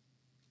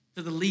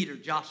to the leader,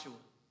 Joshua.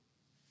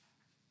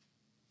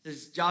 He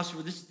says,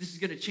 Joshua, this is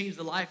going to change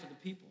the life of the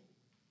people.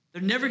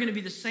 They're never going to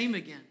be the same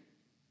again.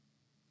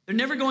 They're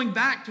never going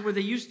back to where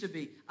they used to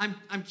be.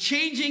 I'm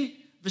changing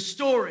the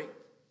story.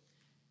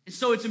 And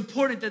so it's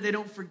important that they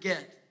don't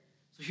forget.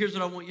 So here's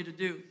what I want you to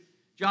do.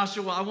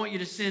 Joshua, I want you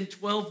to send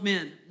 12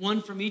 men,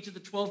 one from each of the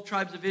 12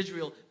 tribes of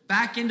Israel,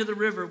 back into the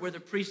river where the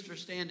priests are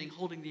standing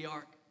holding the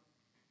ark.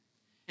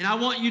 And I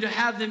want you to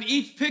have them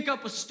each pick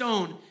up a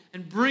stone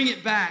and bring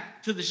it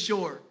back to the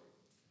shore.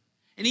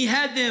 And he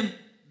had them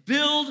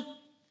build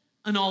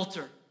an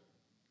altar.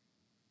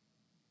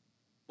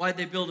 Why did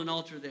they build an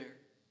altar there?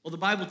 Well, the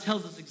Bible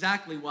tells us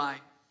exactly why.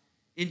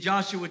 In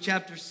Joshua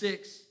chapter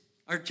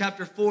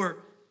 4,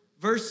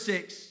 verse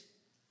 6,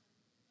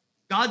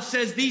 God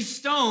says these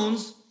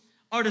stones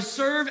are to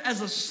serve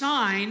as a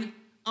sign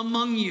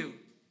among you.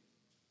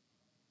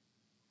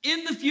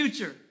 In the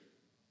future,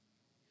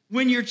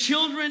 when your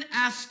children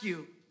ask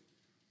you,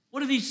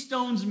 what do these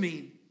stones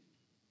mean?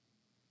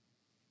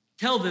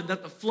 Tell them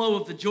that the flow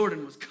of the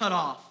Jordan was cut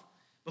off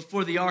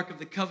before the ark of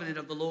the covenant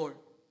of the Lord.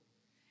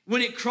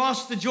 When it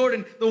crossed the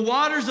Jordan, the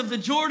waters of the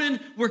Jordan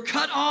were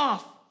cut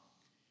off.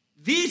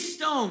 These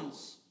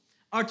stones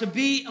are to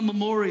be a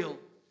memorial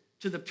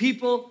to the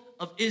people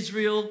of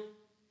Israel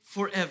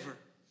forever.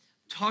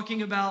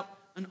 Talking about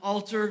an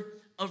altar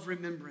of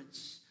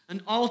remembrance,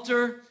 an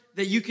altar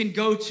that you can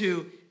go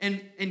to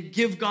and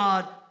give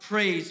God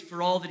praise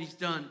for all that he's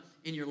done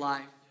in your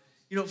life.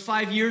 You know,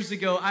 5 years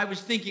ago, I was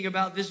thinking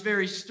about this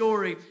very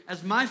story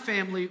as my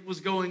family was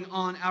going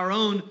on our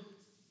own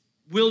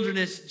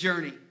wilderness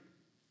journey.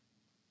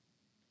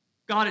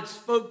 God had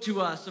spoke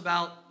to us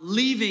about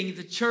leaving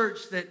the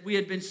church that we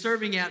had been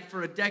serving at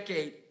for a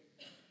decade,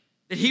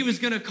 that he was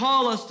going to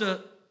call us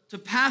to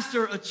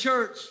pastor a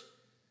church,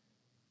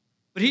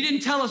 but he didn't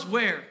tell us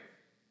where.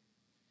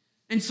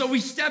 And so we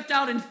stepped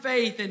out in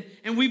faith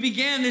and we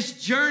began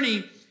this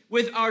journey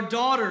with our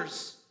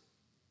daughters.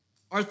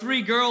 Our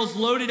 3 girls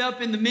loaded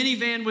up in the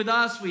minivan with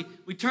us.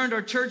 We turned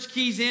our church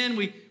keys in.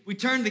 We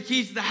turned the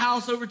keys to the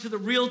house over to the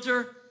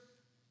realtor.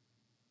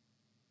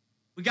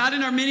 We got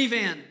in our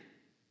minivan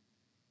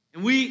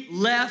and we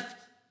left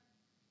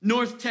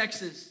North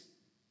Texas,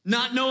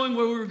 not knowing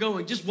where we were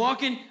going, just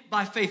walking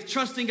by faith,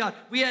 trusting God.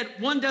 We had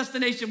one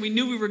destination we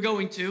knew we were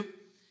going to,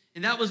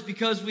 and that was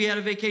because we had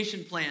a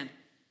vacation planned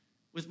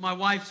with my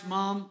wife's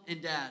mom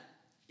and dad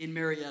in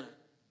Marietta.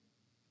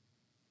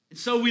 And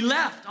so we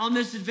left on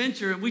this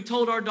adventure, and we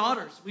told our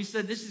daughters, we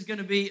said, this is going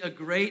to be a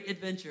great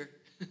adventure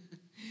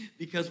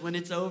because when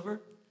it's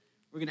over,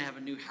 we're going to have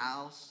a new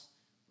house,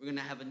 we're going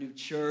to have a new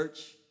church,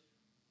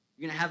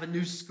 we're going to have a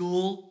new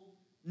school,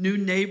 new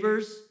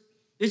neighbors.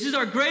 This is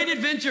our great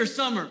adventure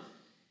summer.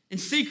 And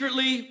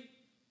secretly,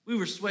 we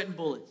were sweating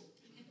bullets.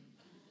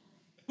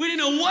 We didn't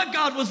know what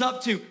God was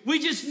up to. We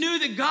just knew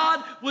that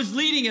God was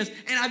leading us.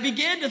 And I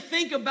began to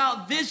think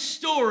about this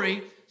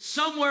story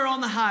somewhere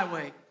on the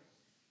highway.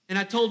 And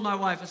I told my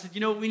wife, I said, you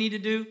know what we need to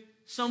do?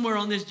 Somewhere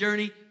on this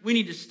journey, we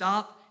need to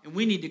stop and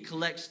we need to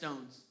collect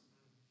stones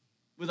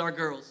with our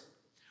girls.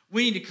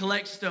 We need to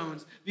collect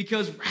stones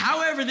because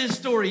however this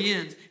story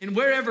ends and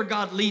wherever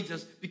God leads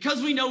us,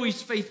 because we know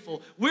he's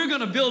faithful, we're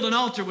going to build an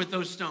altar with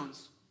those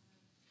stones.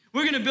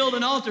 We're going to build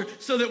an altar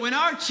so that when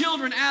our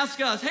children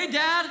ask us, hey,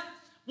 Dad,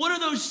 what are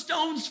those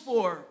stones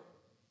for?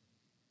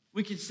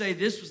 We can say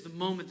this was the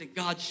moment that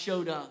God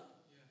showed up.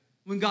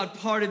 When God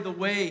parted the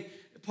way,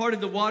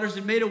 parted the waters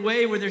and made a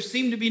way where there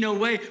seemed to be no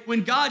way.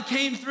 When God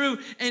came through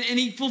and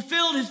he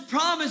fulfilled his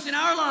promise in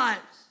our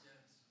lives.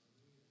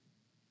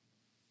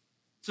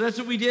 So that's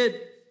what we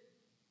did.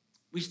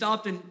 We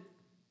stopped and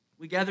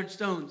we gathered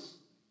stones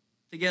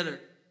together,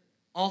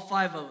 all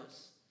 5 of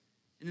us.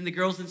 And then the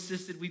girls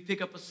insisted we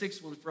pick up a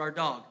 6th one for our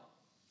dog.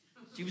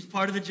 She was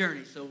part of the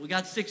journey, so we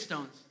got 6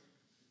 stones.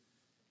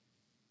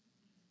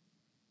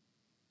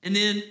 And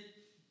then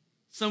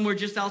somewhere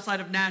just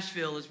outside of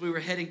Nashville, as we were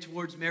heading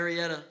towards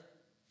Marietta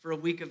for a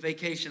week of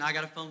vacation, I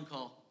got a phone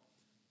call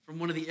from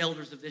one of the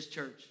elders of this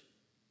church.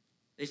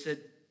 They said,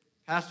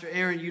 Pastor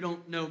Aaron, you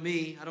don't know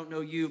me, I don't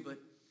know you, but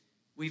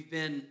we've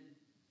been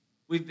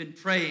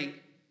praying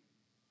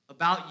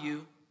about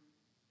you.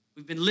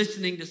 We've been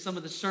listening to some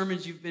of the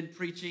sermons you've been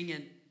preaching,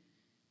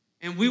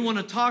 and we want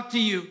to talk to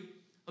you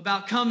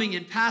about coming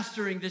and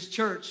pastoring this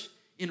church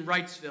in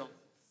Wrightsville.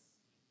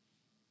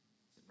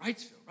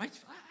 Wrightsville. I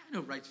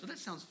know Wrightsville. That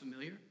sounds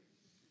familiar.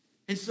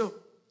 And so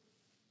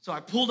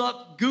I pulled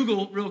up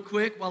Google real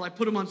quick while I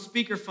put them on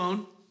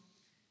speakerphone,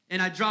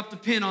 and I dropped a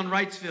pin on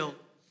Wrightsville.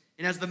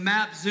 And as the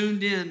map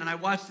zoomed in and I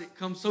watched it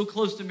come so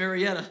close to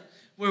Marietta,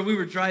 where we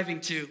were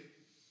driving to,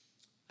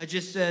 I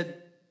just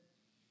said,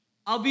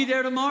 I'll be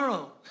there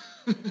tomorrow.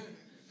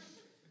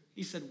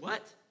 He said,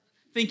 what?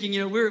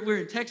 thinking, we're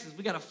in Texas.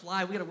 We got to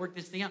fly. We got to work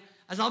this thing out.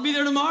 I said, I'll be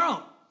there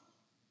tomorrow.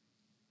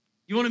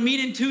 You want to meet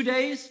in 2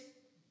 days?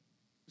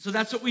 So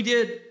that's what we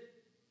did.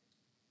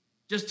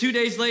 Just 2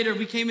 days later,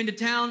 we came into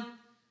town.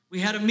 We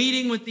had a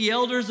meeting with the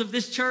elders of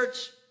this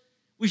church.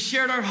 We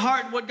shared our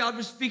heart, what God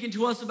was speaking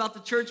to us about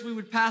the church we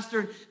would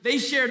pastor. They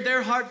shared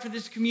their heart for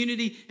this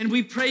community, and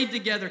we prayed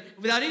together.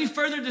 Without any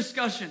further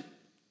discussion,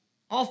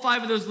 all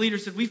 5 of those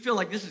leaders said, we feel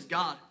like this is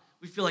God.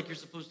 We feel like you're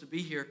supposed to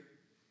be here.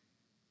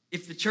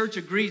 If the church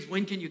agrees,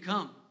 when can you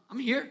come? I'm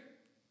here.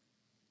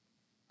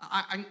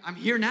 I'm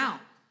here now.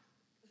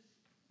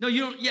 No,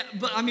 you don't, yeah,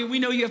 but we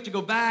know you have to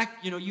go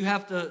back. You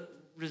have to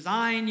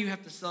resign. You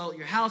have to sell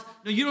your house.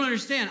 No, you don't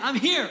understand. I'm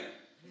here.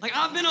 Like,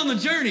 I've been on the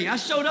journey. I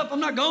showed up. I'm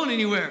not going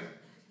anywhere.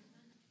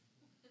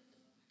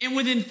 And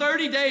within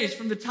 30 days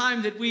from the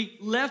time that we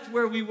left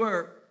where we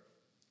were,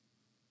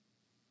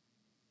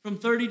 from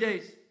 30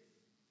 days,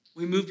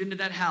 we moved into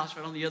that house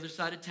right on the other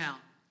side of town,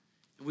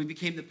 and we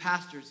became the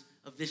pastors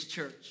of this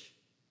church.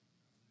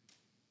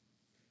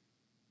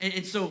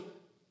 And so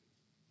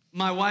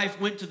my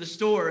wife went to the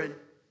store,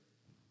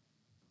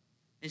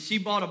 and she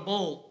bought a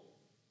bowl,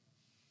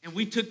 and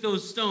we took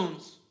those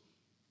stones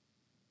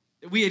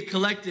that we had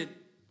collected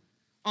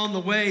on the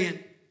way,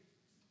 and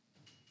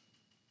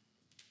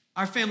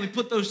our family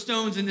put those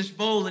stones in this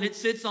bowl, and it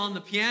sits on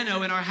the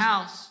piano in our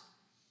house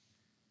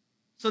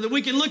so that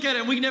we can look at it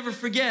and we can never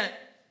forget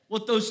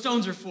what those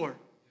stones are for.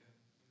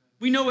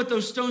 We know what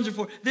those stones are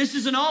for. This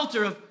is an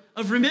altar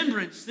of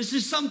remembrance. This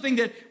is something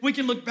that we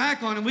can look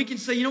back on and we can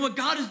say, you know what,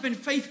 God has been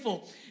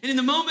faithful. And in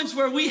the moments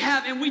where we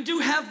have, and we do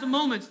have the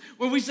moments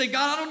where we say,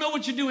 God, I don't know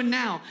what you're doing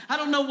now. I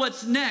don't know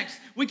what's next.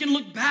 We can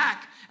look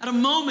back at a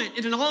moment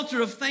in an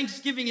altar of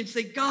thanksgiving and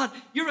say, God,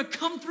 you're a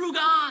come-through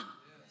God.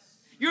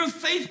 You're a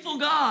faithful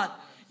God.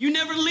 You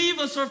never leave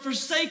us or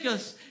forsake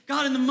us.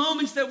 God, in the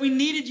moments that we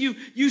needed you,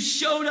 you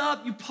showed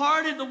up. You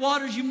parted the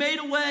waters. You made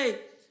a way.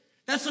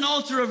 That's an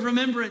altar of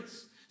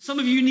remembrance. Some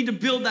of you need to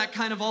build that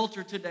kind of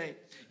altar today.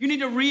 You need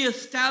to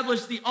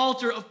reestablish the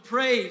altar of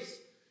praise.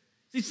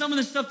 See, some of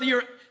the stuff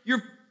that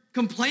you're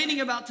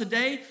complaining about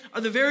today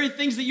are the very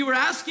things that you were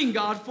asking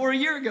God for a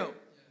year ago.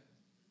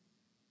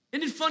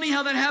 Isn't it funny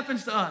how that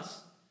happens to us?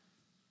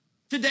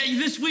 Today,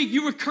 this week,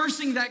 you were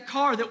cursing that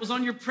car that was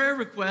on your prayer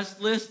request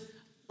list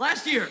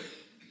last year.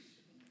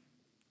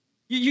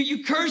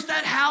 You cursed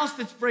that house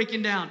that's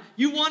breaking down.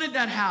 You wanted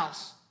that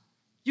house.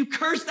 You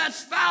cursed that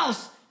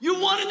spouse.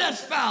 You wanted that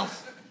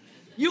spouse.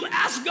 You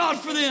asked God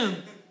for them.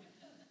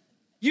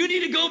 You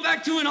need to go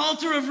back to an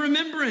altar of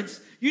remembrance.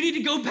 You need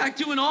to go back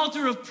to an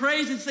altar of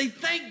praise and say,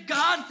 thank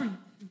God for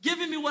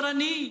giving me what I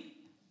need.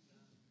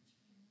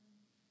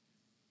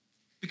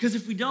 Because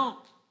if we don't,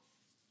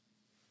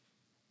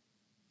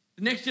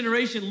 the next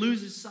generation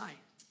loses sight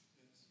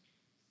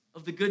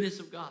of the goodness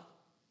of God.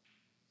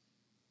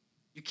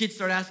 Your kids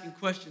start asking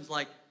questions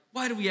like,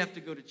 why do we have to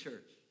go to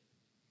church?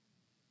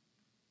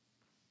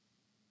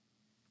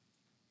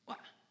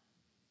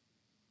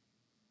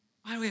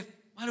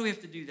 Why do we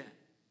have to do that?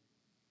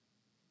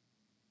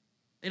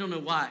 They don't know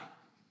why.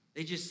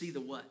 They just see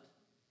the what.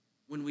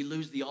 When we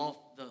lose the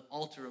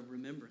altar of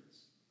remembrance.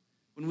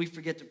 When we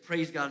forget to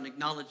praise God and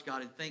acknowledge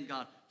God and thank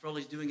God for all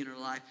he's doing in our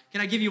life.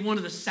 Can I give you one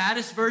of the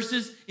saddest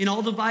verses in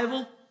all the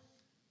Bible?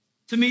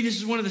 To me, this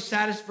is one of the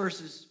saddest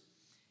verses.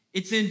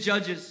 It's in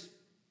Judges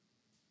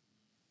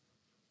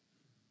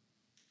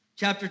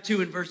chapter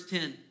 2 and verse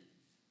 10.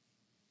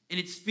 And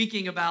it's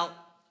speaking about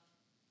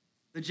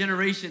the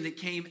generation that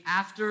came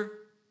after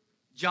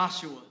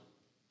Joshua,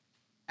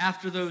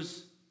 after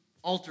those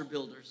altar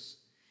builders.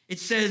 It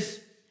says,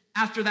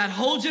 after that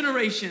whole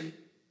generation,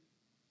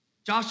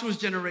 Joshua's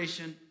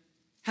generation,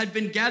 had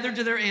been gathered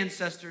to their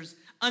ancestors,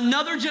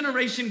 another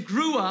generation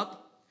grew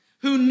up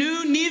who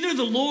knew neither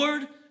the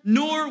Lord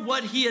nor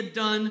what he had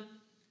done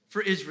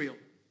for Israel.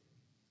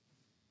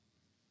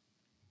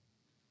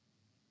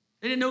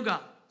 They didn't know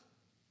God.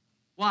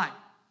 Why?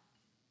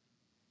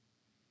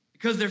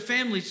 Because their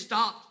families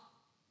stopped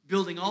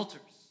building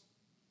altars.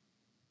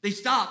 They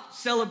stopped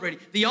celebrating.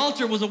 The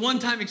altar was a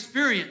one-time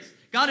experience.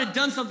 God had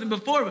done something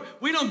before,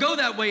 but we don't go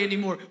that way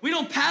anymore. We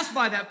don't pass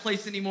by that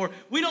place anymore.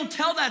 We don't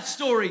tell that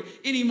story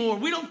anymore.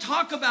 We don't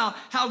talk about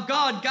how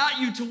God got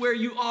you to where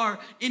you are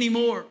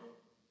anymore.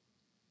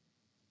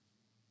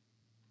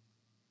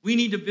 We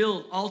need to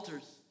build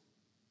altars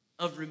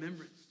of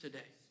remembrance today.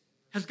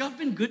 Has God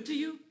been good to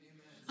you?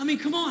 I mean,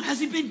 come on. Has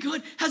he been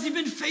good? Has he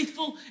been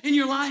faithful in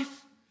your life?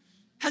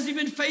 Has he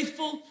been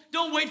faithful?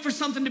 Don't wait for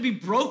something to be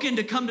broken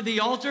to come to the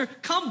altar.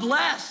 Come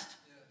blessed.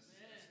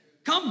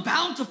 Come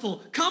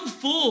bountiful. Come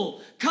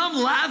full. Come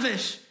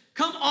lavish.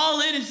 Come all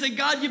in and say,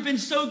 God, you've been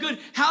so good.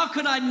 How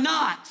could I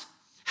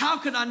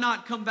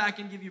not come back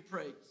and give you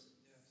praise?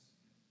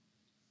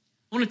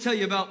 I want to tell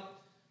you about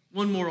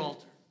one more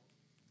altar.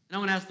 And I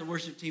want to ask the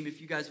worship team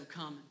if you guys will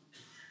come and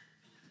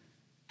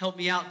help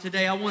me out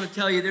today. I want to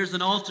tell you there's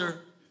an altar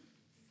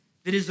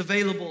that is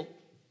available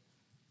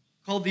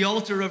called the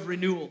altar of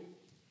renewal.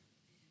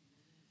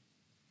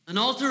 An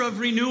altar of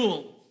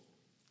renewal.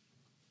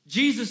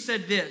 Jesus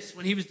said this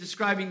when he was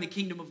describing the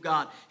kingdom of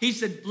God. He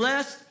said,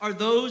 "Blessed are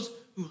those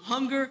who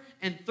hunger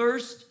and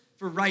thirst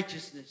for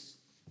righteousness,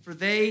 for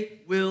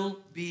they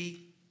will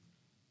be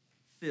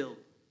filled."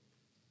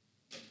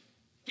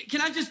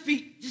 Can I just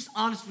be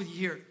honest with you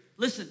here?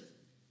 Listen,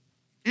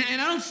 and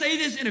I don't say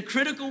this in a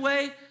critical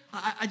way.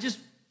 This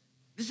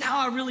is how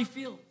I really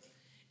feel.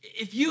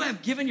 If you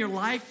have given your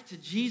life to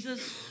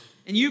Jesus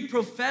and you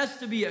profess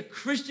to be a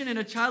Christian and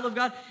a child of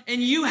God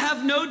and you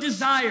have no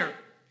desire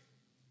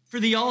for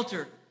the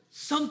altar,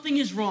 something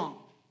is wrong.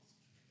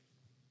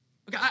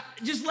 Okay,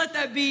 just let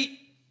that be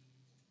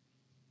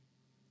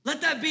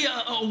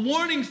a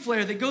warning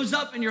flare that goes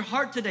up in your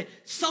heart today.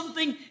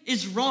 Something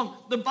is wrong.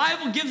 The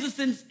Bible gives us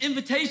an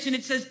invitation.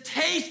 It says,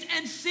 taste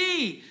and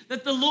see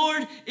that the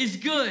Lord is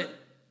good.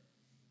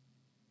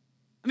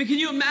 I mean, can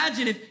you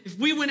imagine if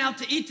we went out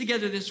to eat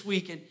together this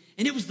weekend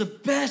and it was the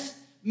best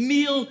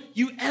meal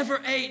you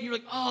ever ate, and you're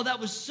like, oh, that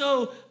was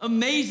so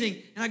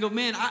amazing. And I go,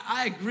 man,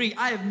 I agree.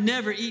 I have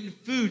never eaten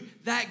food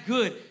that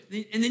good.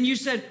 And then you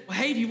said, well,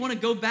 hey, do you want to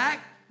go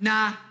back?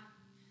 Nah,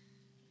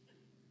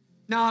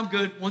 I'm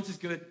good. Once is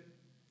good.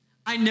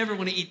 I never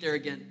want to eat there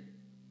again.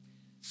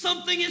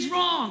 Something is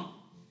wrong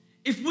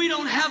if we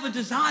don't have a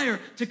desire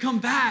to come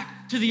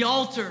back to the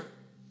altar.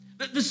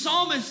 The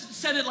psalmist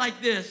said it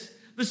like this.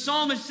 The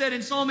psalmist said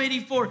in Psalm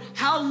 84,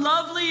 "How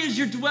lovely is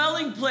your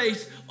dwelling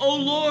place, O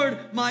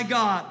Lord, my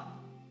God.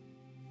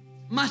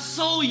 My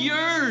soul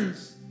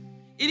yearns.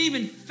 It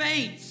even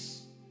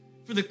faints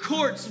for the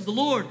courts of the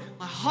Lord.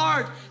 My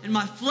heart and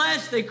my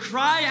flesh, they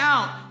cry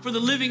out for the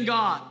living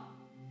God."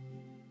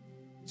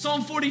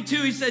 Psalm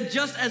 42, he said,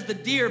 "Just as the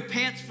deer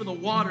pants for the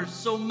waters,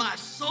 so my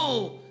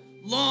soul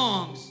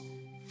longs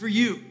for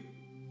you."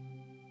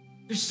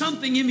 There's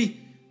something in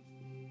me.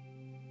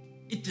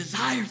 It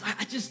desires.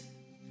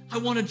 I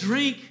want to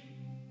drink.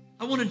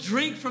 I want to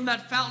drink from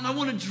that fountain. I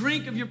want to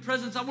drink of your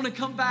presence. I want to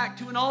come back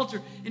to an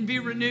altar and be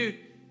renewed.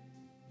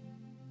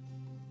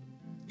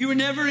 You were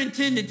never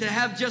intended to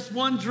have just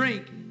one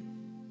drink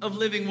of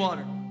living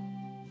water.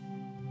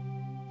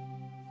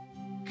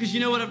 Because you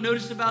know what I've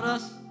noticed about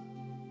us?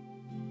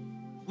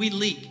 We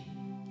leak.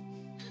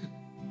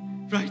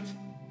 Right?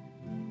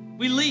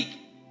 We leak.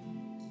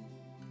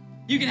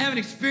 You can have an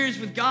experience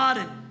with God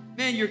and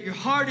man, your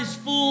heart is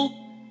full.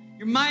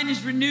 Your mind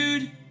is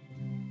renewed.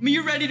 I mean,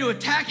 you're ready to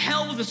attack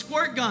hell with a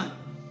squirt gun.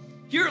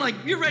 You're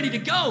ready to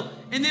go.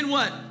 And then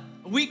what?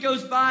 A week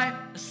goes by,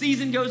 a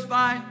season goes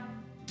by,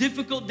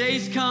 difficult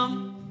days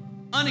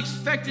come,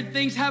 unexpected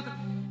things happen,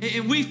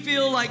 and we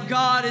feel like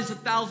God is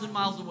 1,000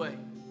 miles away.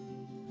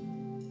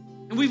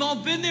 And we've all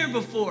been there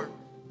before,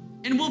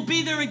 and we'll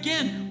be there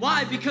again.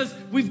 Why? Because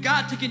we've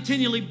got to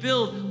continually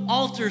build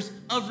altars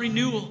of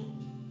renewal.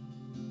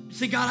 You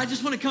say, God, I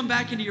just want to come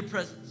back into your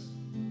presence.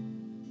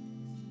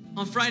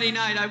 On Friday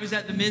night, I was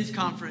at the men's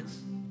conference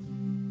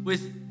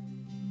with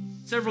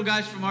several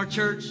guys from our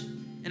church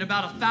and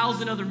about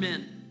 1,000 other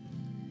men.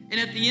 And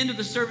at the end of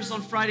the service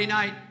on Friday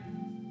night,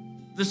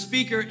 the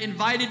speaker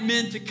invited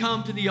men to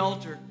come to the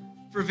altar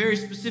for a very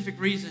specific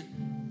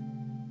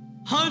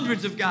reason.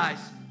 Hundreds of guys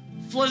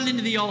flooded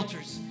into the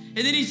altars.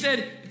 And then he said,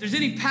 if there's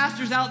any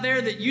pastors out there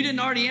that you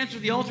didn't already answer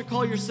the altar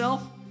call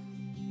yourself,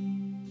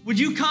 would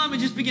you come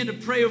and just begin to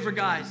pray over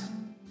guys?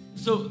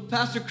 So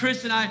Pastor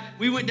Chris and I,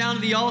 we went down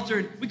to the altar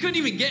and we couldn't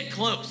even get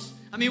close.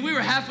 I mean, we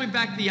were halfway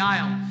back the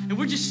aisle and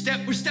we're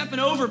stepping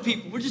over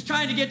people. We're just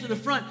trying to get to the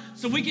front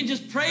so we can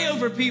just pray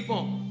over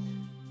people.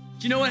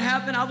 Do you know what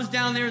happened? I was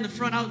down there in the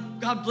front.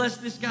 God bless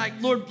this guy.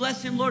 Lord,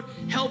 bless him. Lord,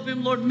 help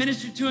him. Lord,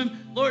 minister to him.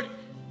 Lord,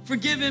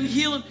 forgive him,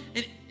 heal him.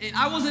 And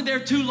I wasn't there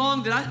too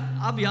long that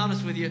I'll be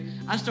honest with you,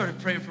 I started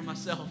praying for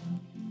myself.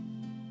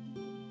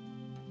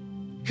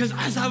 Because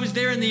as I was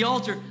there in the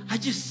altar, I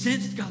just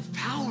sensed God's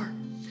power.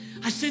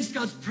 I sensed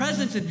God's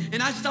presence,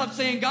 and I stopped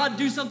saying, God,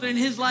 do something in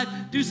his life,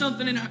 do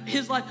something in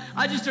his life.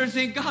 I just started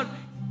saying, God,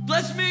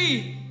 bless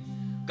me.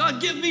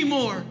 God, give me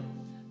more.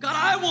 God,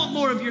 I want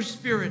more of your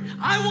spirit.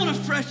 I want a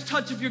fresh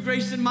touch of your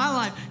grace in my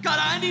life. God,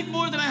 I need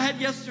more than I had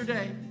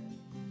yesterday.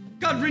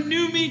 God,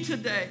 renew me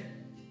today.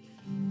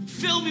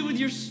 Fill me with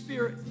your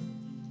spirit.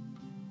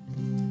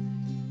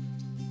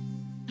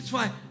 That's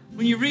why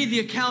when you read the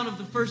account of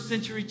the first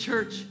century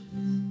church,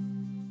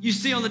 you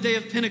see on the day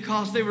of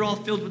Pentecost, they were all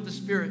filled with the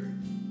Spirit.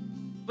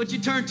 But you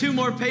turn 2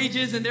 more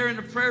pages and they're in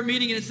a prayer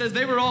meeting and it says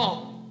they were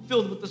all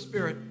filled with the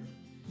Spirit.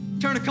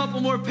 Turn a couple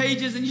more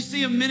pages and you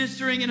see them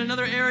ministering in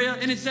another area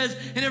and it says,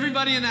 and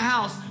everybody in the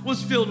house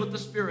was filled with the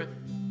Spirit.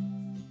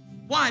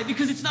 Why?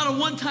 Because it's not a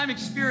one-time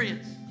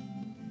experience.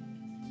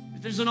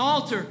 If there's an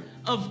altar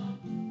of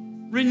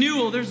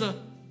renewal, there's a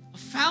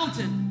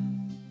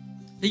fountain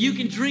that you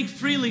can drink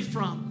freely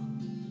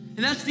from.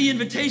 And that's the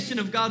invitation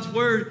of God's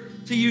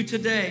word to you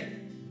today.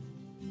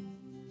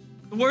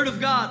 The word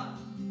of God,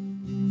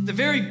 the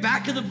very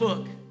back of the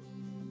book,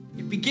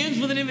 it begins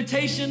with an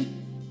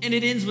invitation and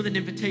it ends with an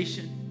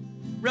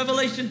invitation.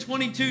 Revelation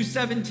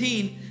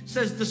 22:17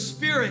 says the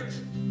Spirit,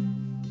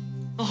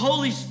 the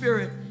Holy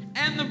Spirit,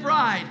 and the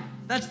bride,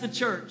 that's the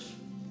church,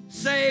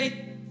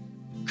 say,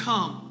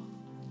 come.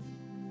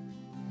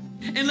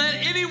 And let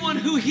anyone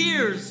who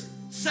hears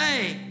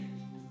say,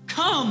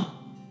 come.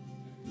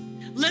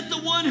 Let the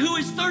one who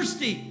is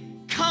thirsty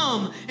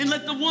come, and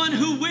let the one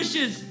who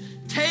wishes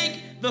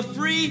take the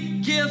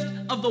free gift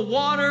of the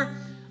water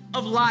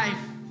of life.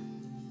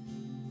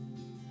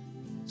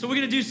 So we're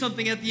going to do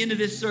something at the end of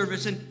this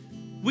service,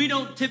 and we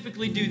don't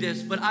typically do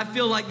this, but I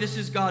feel like this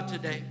is God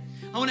today.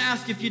 I want to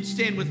ask if you'd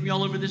stand with me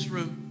all over this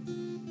room.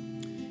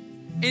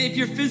 And if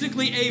you're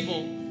physically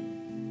able,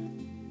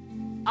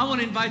 I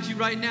want to invite you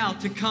right now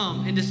to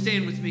come and to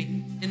stand with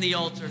me in the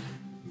altar.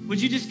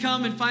 Would you just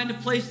come and find a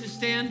place to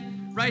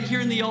stand right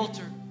here in the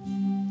altar?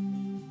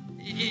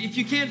 If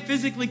you can't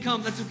physically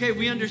come, that's okay,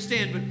 we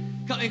understand, but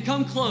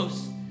come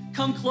close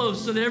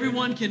so that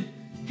everyone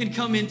can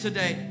come in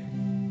today.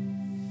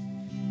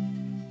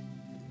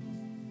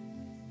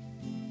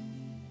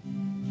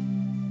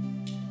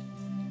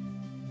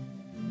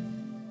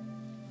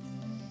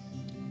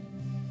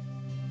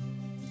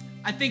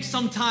 I think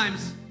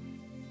sometimes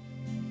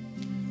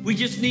we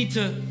just need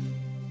to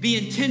be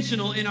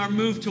intentional in our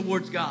move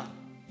towards God.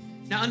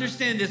 Now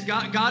understand this,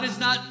 God is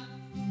not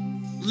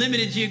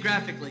limited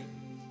geographically.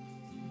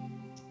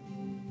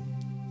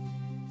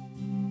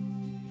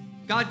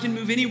 God can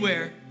move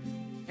anywhere,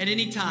 at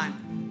any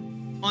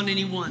time, on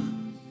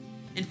anyone.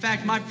 In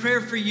fact, my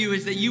prayer for you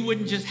is that you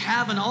wouldn't just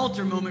have an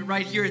altar moment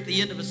right here at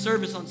the end of a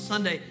service on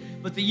Sunday,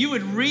 but that you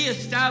would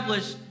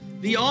reestablish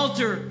the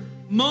altar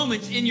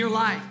moments in your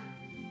life.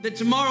 That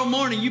tomorrow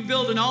morning you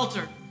build an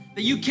altar,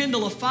 that you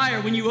kindle a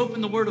fire when you open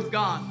the Word of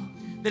God.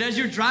 That as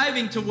you're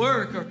driving to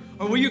work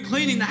or when you're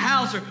cleaning the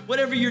house or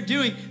whatever you're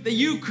doing, that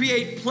you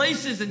create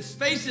places and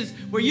spaces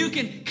where you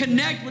can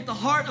connect with the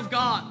heart of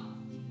God.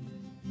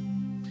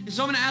 And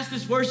so I'm going to ask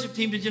this worship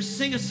team to just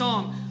sing a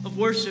song of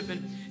worship,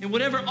 and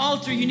whatever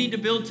altar you need to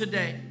build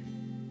today,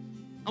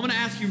 I'm going to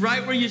ask you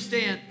right where you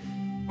stand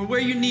or where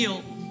you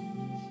kneel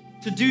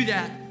to do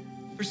that.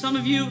 For some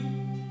of you,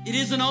 it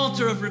is an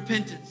altar of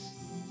repentance.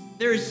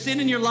 There is sin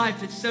in your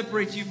life that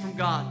separates you from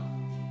God.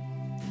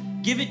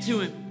 Give it to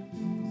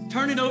Him.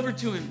 Turn it over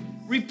to Him.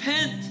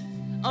 Repent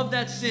of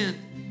that sin.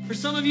 For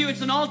some of you,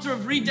 it's an altar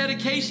of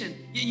rededication.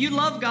 You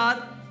love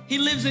God. He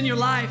lives in your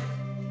life,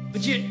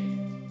 but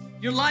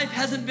your life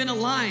hasn't been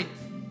aligned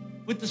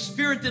with the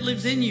Spirit that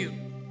lives in you.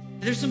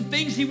 And there's some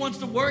things He wants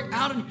to work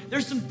out of you.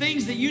 There's some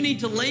things that you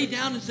need to lay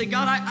down and say,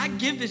 God, I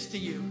give this to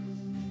you.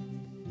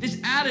 This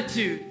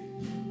attitude,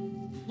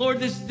 Lord,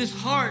 this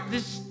heart,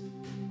 this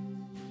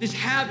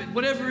habit,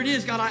 whatever it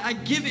is, God, I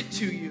give it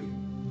to you.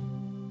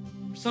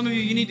 For some of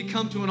you, you need to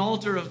come to an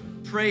altar of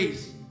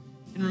praise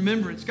and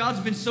remembrance. God's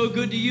been so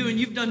good to you, and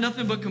you've done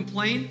nothing but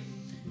complain.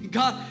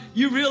 God,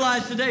 you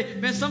realize today,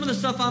 man, some of the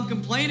stuff I'm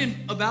complaining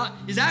about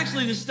is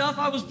actually the stuff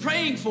I was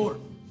praying for.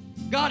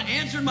 God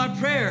answered my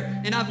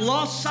prayer, and I've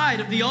lost sight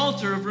of the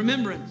altar of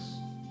remembrance.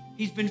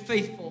 He's been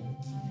faithful.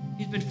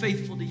 He's been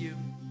faithful to you.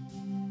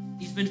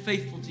 He's been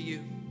faithful to you.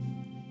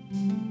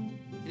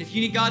 And if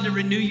you need God to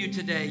renew you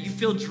today, you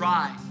feel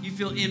dry, you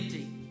feel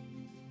empty,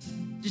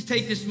 just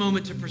take this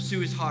moment to pursue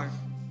His heart.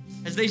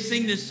 As they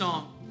sing this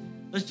song,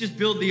 let's just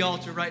build the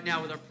altar right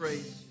now with our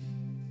praise.